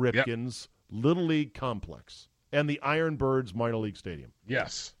 Cal Ripken's Little League Complex and the Iron Birds Minor League Stadium.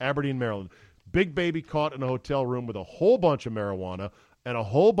 Yes. Aberdeen, Maryland. Big Baby caught in a hotel room with a whole bunch of marijuana and a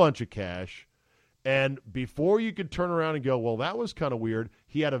whole bunch of cash. And before you could turn around and go, well, that was kind of weird,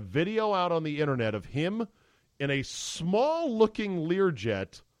 he had a video out on the Internet of him in a small-looking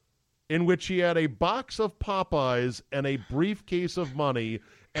Learjet in which he had a box of Popeyes and a briefcase of money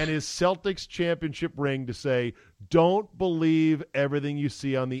and his Celtics championship ring to say, don't believe everything you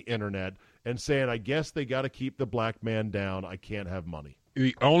see on the Internet, and saying, I guess they got to keep the black man down. I can't have money.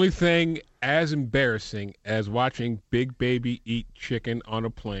 The only thing as embarrassing as watching Big Baby eat chicken on a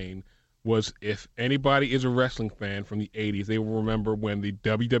plane was, if anybody is a wrestling fan from the 80s, they will remember when the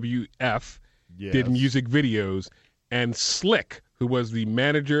WWF did music videos, and Slick, who was the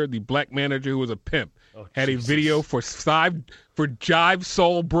manager, the black manager who was a pimp, had a video for Jive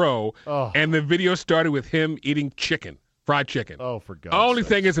Soul Bro, and the video started with him eating chicken, fried chicken. Oh, for God's sake. The only sakes.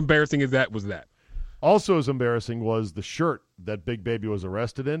 thing as embarrassing as that was that. Also as embarrassing was the shirt that Big Baby was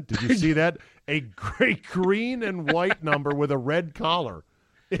arrested in. Did you see that? A great green and white number with a red collar.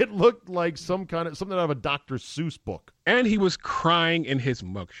 It looked like something out of a Dr. Seuss book. And he was crying in his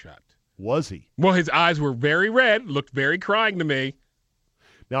mugshot. Was he? Well, his eyes were very red, looked very crying to me.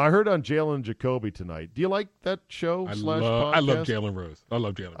 Now, I heard on Jalen Jacoby tonight. Do you like that show /podcast? I love Jalen Rose. I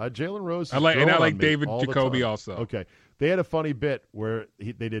love Jalen. Jalen Rose. I like David Jacoby also. Okay. They had a funny bit where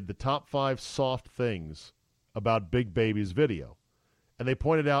they did the top 5 soft things about Big Baby's video. And they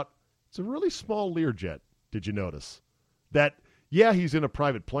pointed out, it's a really small Learjet. Did you notice? That, yeah, he's in a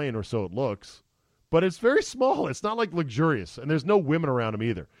private plane, or so it looks. But it's very small. It's not like luxurious. And there's no women around him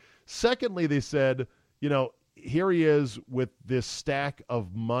either. Secondly, they said, here he is with this stack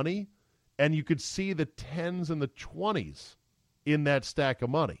of money, and you could see the 10s and the 20s in that stack of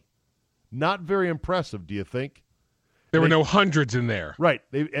money. Not very impressive, do you think? There were no hundreds in there. Right.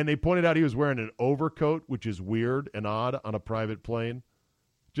 They pointed out he was wearing an overcoat, which is weird and odd on a private plane.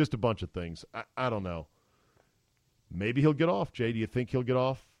 Just a bunch of things. I don't know. Maybe he'll get off, Jay. Do you think he'll get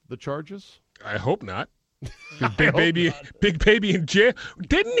off the charges? I hope not. Big Baby in jail.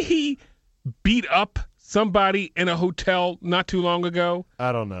 Didn't he beat up somebody in a hotel not too long ago?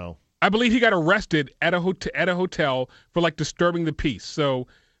 I don't know. I believe he got arrested at a hotel for disturbing the peace. So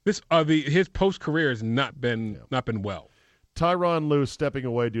his post career has not been well. Tyronn Lue stepping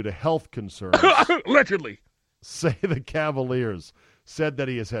away due to health concerns. Allegedly. Say the Cavaliers said that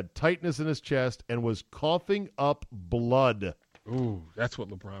he has had tightness in his chest and was coughing up blood. Ooh, that's what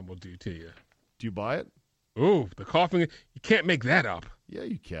LeBron will do to you. Do you buy it? Ooh, the coughing. You can't make that up. Yeah,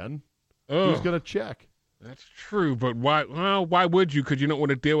 you can. Oh. Who's going to check? That's true, but why? Well, why would you? Because you don't want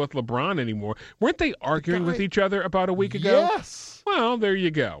to deal with LeBron anymore. Weren't they arguing with each other about a week ago? Yes. Well, there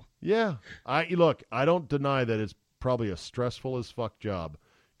you go. Yeah. Look, I don't deny that it's probably a stressful as fuck job,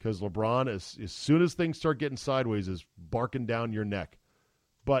 because LeBron, as soon as things start getting sideways, is barking down your neck.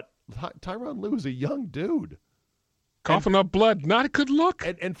 But Tyronn Lue is a young dude. Coughing up blood, not a good look.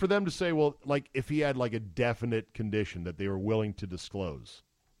 And for them to say, well, if he had a definite condition that they were willing to disclose.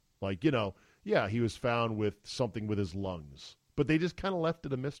 yeah, he was found with something with his lungs. But they just kind of left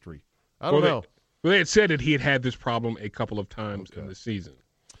it a mystery. I don't know. They had said that he had this problem a couple of times in the season.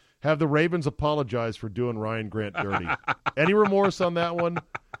 Have the Ravens apologize for doing Ryan Grant dirty. Any remorse on that one?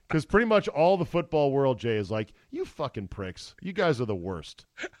 Because pretty much all the football world, Jay, is like, you fucking pricks. You guys are the worst.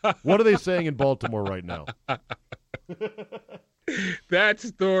 What are they saying in Baltimore right now? That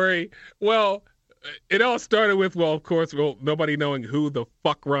story. Well, it all started with, of course, nobody knowing who the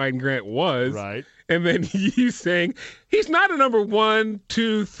fuck Ryan Grant was. Right. And then you saying, he's not a number 1,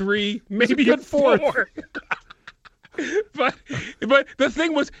 2, 3, maybe a 4. But the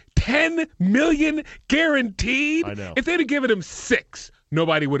thing was $10 million guaranteed. I know. If they'd have given him 6,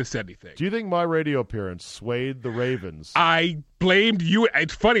 nobody would have said anything. Do you think my radio appearance swayed the Ravens? I blamed you.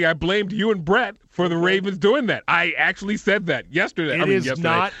 It's funny. I blamed you and Brett for the Ravens doing that. I actually said that yesterday. It is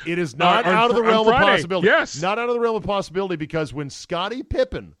not out of the realm of possibility. Yes. Not out of the realm of possibility, because when Scottie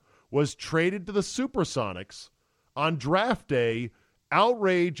Pippen was traded to the Supersonics on draft day,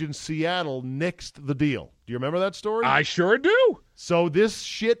 outrage in Seattle nixed the deal. Do you remember that story? I sure do. So this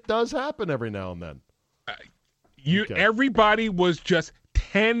shit does happen every now and then. Everybody was just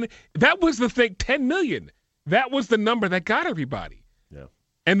 10. That was the thing, 10 million. That was the number that got everybody. Yeah.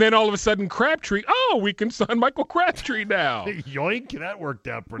 And then all of a sudden, Crabtree, we can sign Michael Crabtree now. Yoink, that worked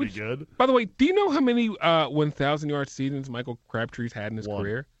out pretty good. By the way, do you know how many 1,000-yard seasons Michael Crabtree's had in his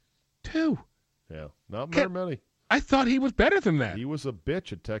career? 2. Yeah, not very many. I thought he was better than that. He was a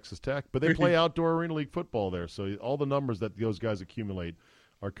bitch at Texas Tech, but they play outdoor arena league football there, so all the numbers that those guys accumulate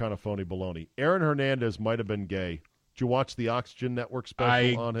are kind of phony baloney. Aaron Hernandez might have been gay. Did you watch the Oxygen Network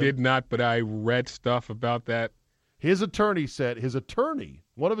special on him? I did not, but I read stuff about that. His attorney said,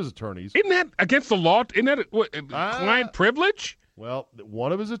 one of his attorneys. Isn't that against the law? Isn't that client privilege? Well,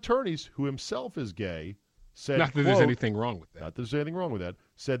 one of his attorneys, who himself is gay, said, not that there's anything wrong with that. Not that there's anything wrong with that.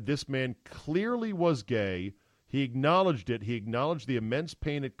 Said this man clearly was gay. He acknowledged it. He acknowledged the immense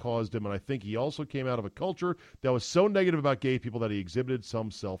pain it caused him, and I think he also came out of a culture that was so negative about gay people that he exhibited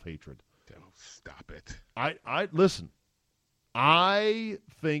some self-hatred. Oh, stop it. Listen, I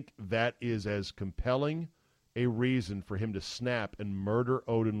think that is as compelling a reason for him to snap and murder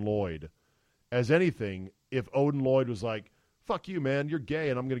Odin Lloyd as anything if Odin Lloyd was like, fuck you, man, you're gay,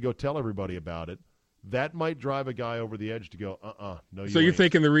 and I'm going to go tell everybody about it. That might drive a guy over the edge to go, no, you So you're ain't.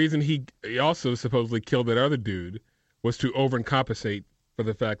 thinking the reason he also supposedly killed that other dude was to overcompensate for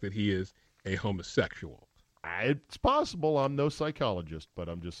the fact that he is a homosexual? It's possible. I'm no psychologist, but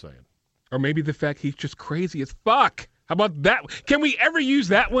I'm just saying. Or maybe the fact he's just crazy as fuck. How about that? Can we ever use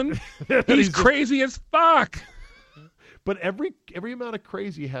that one? He's crazy as fuck. But every amount of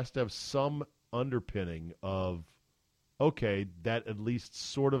crazy has to have some underpinning of, okay, that at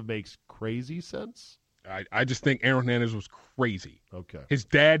least sort of makes crazy sense. I just think Aaron Hernandez was crazy. Okay. His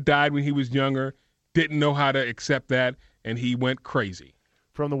dad died when he was younger, didn't know how to accept that, and he went crazy.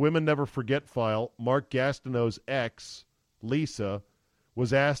 From the Women Never Forget file, Mark Gastineau's ex, Lisa,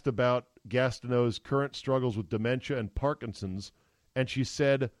 was asked about Gastineau's current struggles with dementia and Parkinson's, and she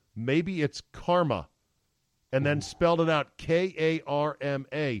said, maybe it's karma, and then spelled it out,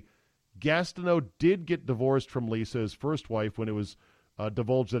 Karma. Gastineau did get divorced from Lisa, his first wife, when it was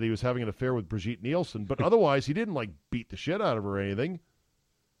divulged that he was having an affair with Brigitte Nielsen, but otherwise he didn't, beat the shit out of her or anything.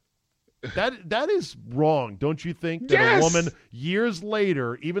 That is wrong, don't you think? That yes! A woman, years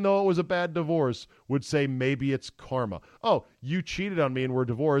later, even though it was a bad divorce, would say, maybe it's karma. Oh, you cheated on me and we're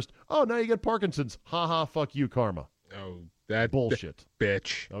divorced. Oh, now you get Parkinson's. Ha ha, fuck you, karma. Oh, that bullshit.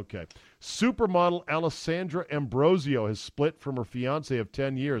 Bitch. Okay. Supermodel Alessandra Ambrosio has split from her fiancé of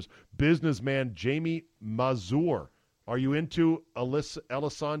 10 years, businessman Jamie Mazur. Are you into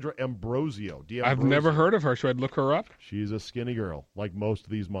Alessandra Ambrosio? I've never heard of her. Should I look her up? She's a skinny girl, like most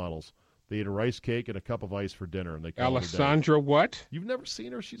of these models. They eat a rice cake and a cup of ice for dinner, and they call Alessandra what? You've never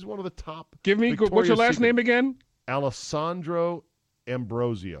seen her? She's one of the top. Give me, what's your last name again? Alessandro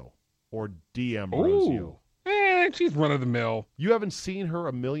Ambrosio, or D. Ambrosio. Ooh. She's run of the mill. You haven't seen her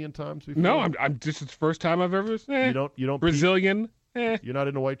a million times before? No, I'm just, it's the first time I've ever seen. You don't Brazilian. You're not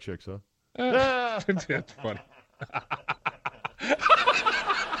into white chicks, huh? That's funny.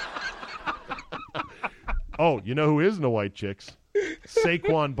 Oh, you know who is into white chicks?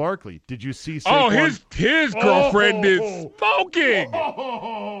 Saquon Barkley. Did you see Saquon? Oh, his girlfriend is smoking.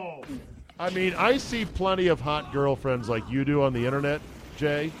 I mean, I see plenty of hot girlfriends like you do on the internet,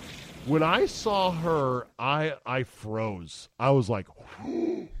 Jay. When I saw her, I froze. I was like,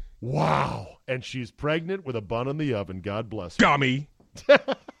 wow. And she's pregnant with a bun in the oven. God bless her. Dummy.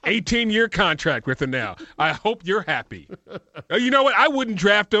 18-year contract with her now. I hope you're happy. You know what? I wouldn't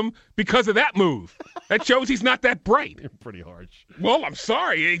draft him because of that move. That shows he's not that bright. You're pretty harsh. Well, I'm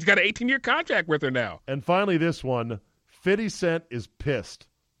sorry. He's got an 18-year contract with her now. And finally, this one. 50 Cent is pissed.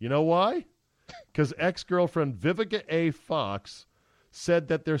 You know why? Because ex-girlfriend Vivica A. Fox said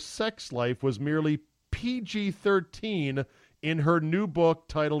that their sex life was merely PG-13 in her new book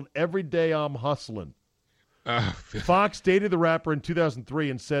titled Every Day I'm Hustling. Fox dated the rapper in 2003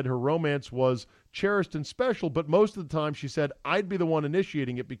 and said her romance was cherished and special, but most of the time she said, I'd be the one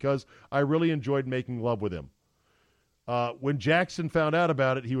initiating it because I really enjoyed making love with him. When Jackson found out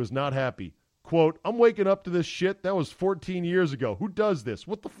about it, he was not happy. Quote, I'm waking up to this shit. That was 14 years ago. Who does this?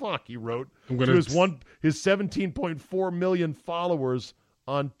 What the fuck, he wrote to his 17.4 million followers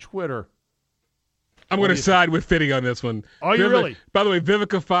on Twitter. I'm going to side with Fitty on this one. Are you really? By the way,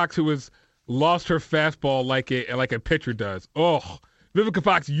 Vivica Fox, who has lost her fastball like a pitcher does. Oh, Vivica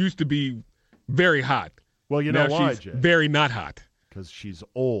Fox used to be very hot. Well, you know why, Jay? Very not hot. Because she's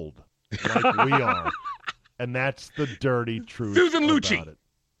old, like we are. And that's the dirty truth Susan Lucci. About it.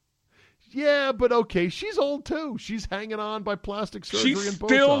 Yeah, but okay, she's old too. She's hanging on by plastic surgery and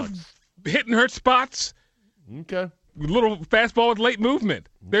Botox. She's still hitting her spots. Okay. Little fastball with late movement.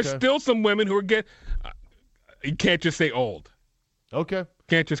 There's Okay. still some women who are you can't just say old. Okay.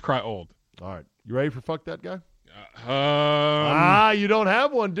 Can't just cry old. All right. You ready for fuck that guy? You don't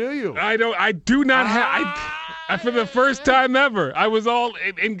have one, do you? I don't. I do not have. For the first time ever, I was all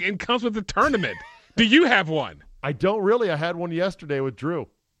in comes with the tournament. Do you have one? I don't really. I had one yesterday with Drew.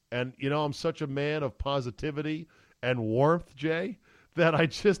 And, you know, I'm such a man of positivity and warmth, Jay, that I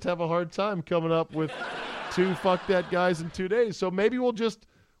just have a hard time coming up with 2 fuck that guys in 2 days. So maybe we'll just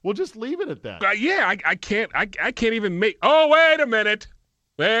leave it at that. Yeah, I can't even make. Oh, wait a minute.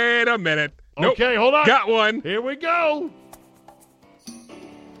 Nope. Okay, hold on. Got one. Here we go.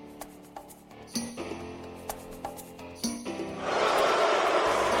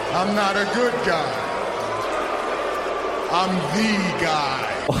 I'm not a good guy. I'm the guy.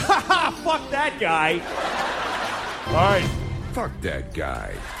 Fuck that guy. All right. Fuck that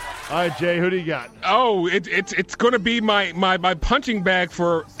guy. All right, Jay, who do you got? Oh, it's going to be my punching bag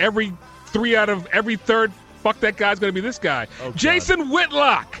for every 3 out of every third. Fuck that guy's going to be this guy. Oh, Jason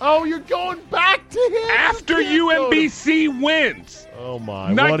Whitlock. Oh, you're going back to him After UMBC wins. Oh,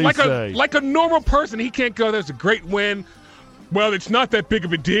 my. What did he say? Like a normal person, he can't go, there's a great win. Well, it's not that big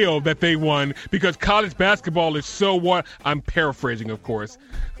of a deal that they won because college basketball is so what? I'm paraphrasing, of course.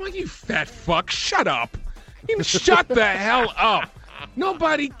 I'm like, you fat fuck, shut up. Shut the hell up.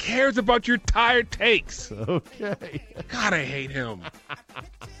 Nobody cares about your tired takes. Okay. God, I hate him.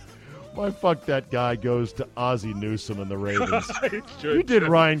 My fuck that guy goes to Ozzie Newsome and the Ravens. Should, you did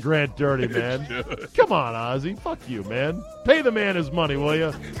Ryan Grant dirty, man. Come on, Ozzie. Fuck you, man. Pay the man his money, will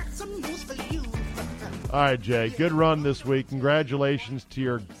you? All right, Jay. Good run this week. Congratulations to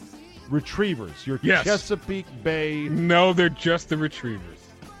your retrievers, your Chesapeake Bay. No, they're just the retrievers.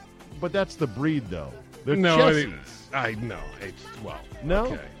 But that's the breed, though. They're no, Chessies. I know. No?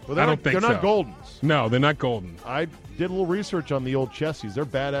 Okay. Well, I don't think they're not Goldens. No, they're not golden. I did a little research on the old Chessies. They're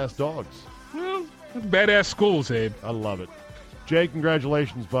badass dogs. Well, badass schools, Abe. I love it. Jay,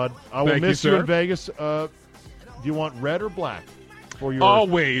 congratulations, bud. I will Thank miss you you in Vegas. Do you want red or black for your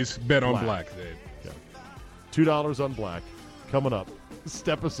Always bet on black, Abe. Okay. $2 on black. Coming up.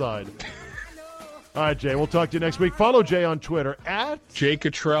 Step aside. All right, Jay. We'll talk to you next week. Follow Jay on Twitter at Jay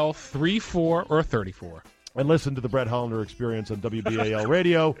Cottrell 34 or 34. And listen to the Brett Hollander Experience on WBAL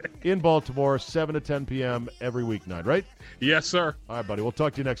Radio in Baltimore, 7 to 10 p.m. every weeknight, right? Yes, sir. All right, buddy. We'll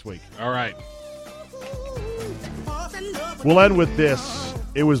talk to you next week. All right. We'll end with this.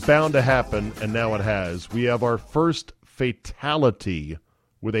 It was bound to happen, and now it has. We have our first fatality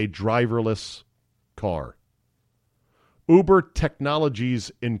with a driverless car. Uber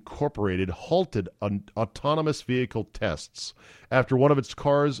Technologies Incorporated halted autonomous vehicle tests after one of its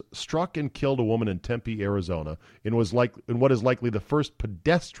cars struck and killed a woman in Tempe, Arizona, in what is likely the first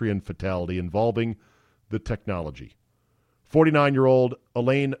pedestrian fatality involving the technology. 49-year-old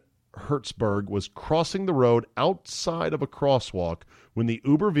Elaine Hertzberg was crossing the road outside of a crosswalk when the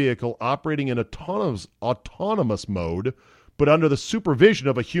Uber vehicle, operating in autonomous mode, but under the supervision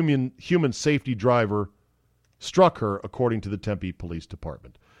of a human safety driver, struck her, according to the Tempe Police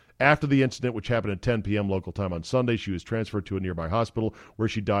Department. After the incident, which happened at 10 p.m. local time on Sunday, she was transferred to a nearby hospital where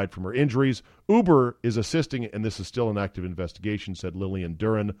she died from her injuries. Uber is assisting, and this is still an active investigation, said Lillian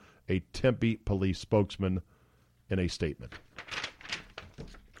Duran, a Tempe police spokesman, in a statement.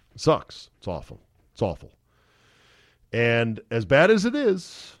 Sucks. It's awful. It's awful. And as bad as it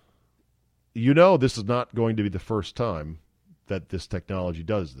is, you know this is not going to be the first time that this technology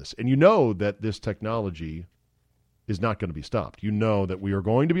does this. And you know that this technology is not going to be stopped. You know that we are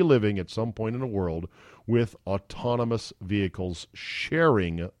going to be living at some point in a world with autonomous vehicles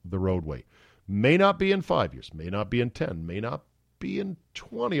sharing the roadway. May not be in 5 years, may not be in 10, may not be in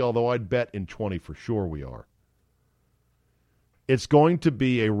 20, although I'd bet in 20 for sure we are. It's going to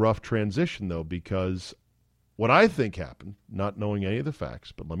be a rough transition, though, because what I think happened, not knowing any of the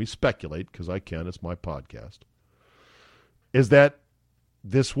facts, but let me speculate because I can, it's my podcast, is that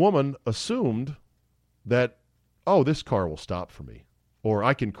this woman assumed that, oh, this car will stop for me, or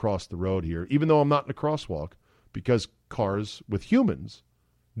I can cross the road here, even though I'm not in a crosswalk, because cars with humans,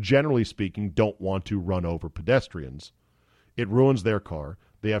 generally speaking, don't want to run over pedestrians. It ruins their car.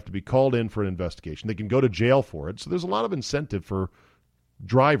 They have to be called in for an investigation. They can go to jail for it. So there's a lot of incentive for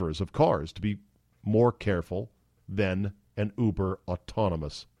drivers of cars to be more careful than an Uber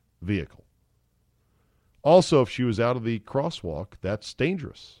autonomous vehicle. Also, if she was out of the crosswalk, that's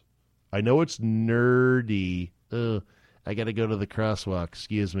dangerous. I know it's nerdy. I got to go to the crosswalk.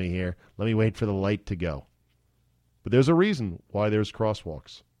 Excuse me here. Let me wait for the light to go. But there's a reason why there's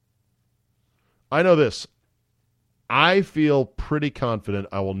crosswalks. I know this. I feel pretty confident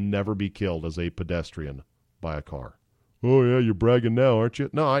I will never be killed as a pedestrian by a car. Oh, yeah, you're bragging now, aren't you?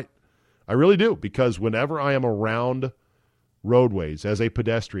 No, I really do, because whenever I am around roadways as a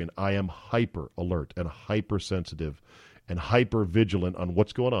pedestrian, I am hyper alert and hypersensitive and hyper vigilant on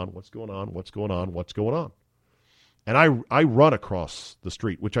what's going on. And I run across the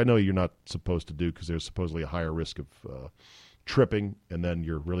street, which I know you're not supposed to do because there's supposedly a higher risk of tripping, and then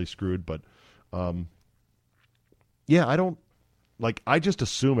you're really screwed. But, yeah, I just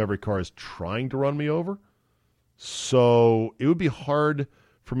assume every car is trying to run me over. So it would be hard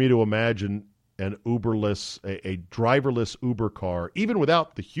for me to imagine an Uberless, a driverless Uber car, even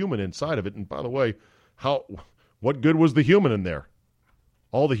without the human inside of it. And by the way, what good was the human in there?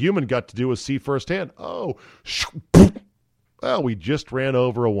 All the human got to do was see firsthand. Oh, well, we just ran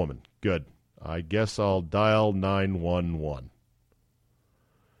over a woman. Good. I guess I'll dial 911.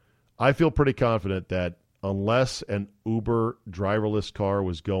 I feel pretty confident that unless an Uber driverless car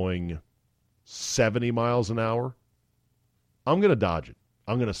was going 70 miles an hour, I'm going to dodge it.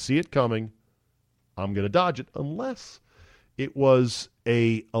 I'm going to see it coming. I'm going to dodge it unless it was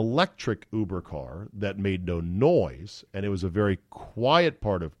a electric Uber car that made no noise, and it was a very quiet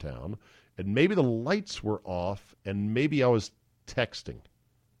part of town, and maybe the lights were off, and maybe I was texting.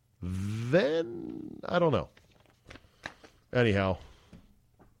 Then, I don't know. Anyhow,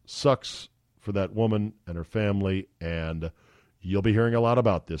 sucks for that woman and her family, and you'll be hearing a lot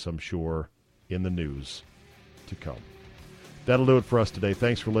about this, I'm sure, in the news to come. That'll do it for us today.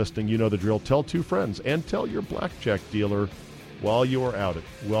 Thanks for listening. You know the drill. Tell 2 friends and tell your blackjack dealer while you are at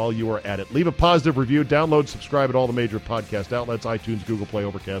it. Leave a positive review. Download, subscribe at all the major podcast outlets, iTunes, Google Play,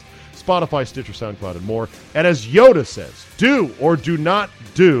 Overcast, Spotify, Stitcher, SoundCloud, and more. And as Yoda says, do or do not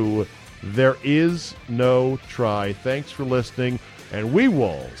do. There is no try. Thanks for listening, and we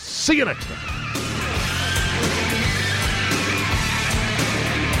will see you next time.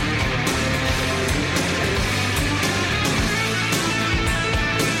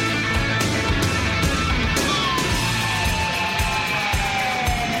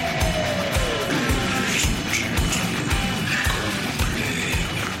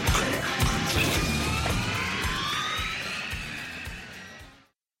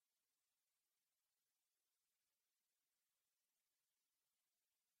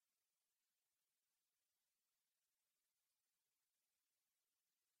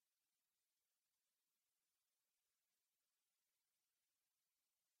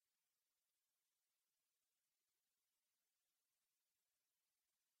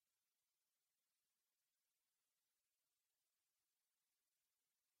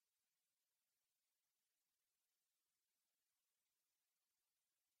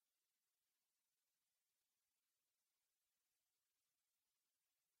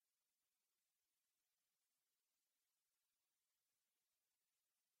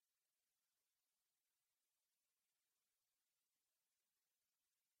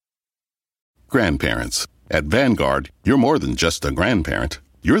 Grandparents. At Vanguard, you're more than just a grandparent.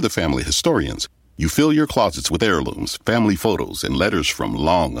 You're the family historians. You fill your closets with heirlooms, family photos, and letters from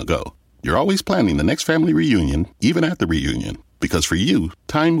long ago. You're always planning the next family reunion, even at the reunion. Because for you,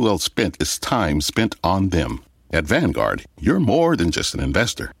 time well spent is time spent on them. At Vanguard, you're more than just an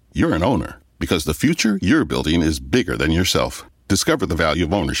investor. You're an owner. Because the future you're building is bigger than yourself. Discover the value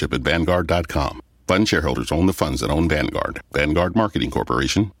of ownership at Vanguard.com. Fund shareholders own the funds that own Vanguard. Vanguard Marketing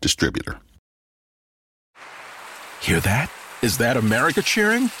Corporation, distributor. Hear that? Is that America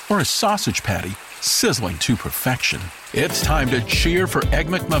cheering or a sausage patty sizzling to perfection. It's time to cheer for Egg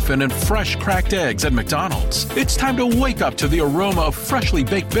McMuffin and fresh cracked eggs at McDonald's. It's time to wake up to the aroma of freshly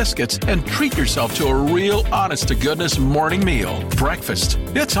baked biscuits and treat yourself to a real honest-to-goodness morning meal. Breakfast,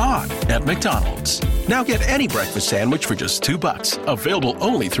 it's on at McDonald's. Now get any breakfast sandwich for just $2. Available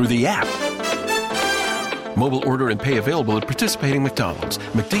only through the app. Mobile order and pay available at participating McDonald's.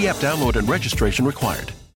 McD app download and registration required.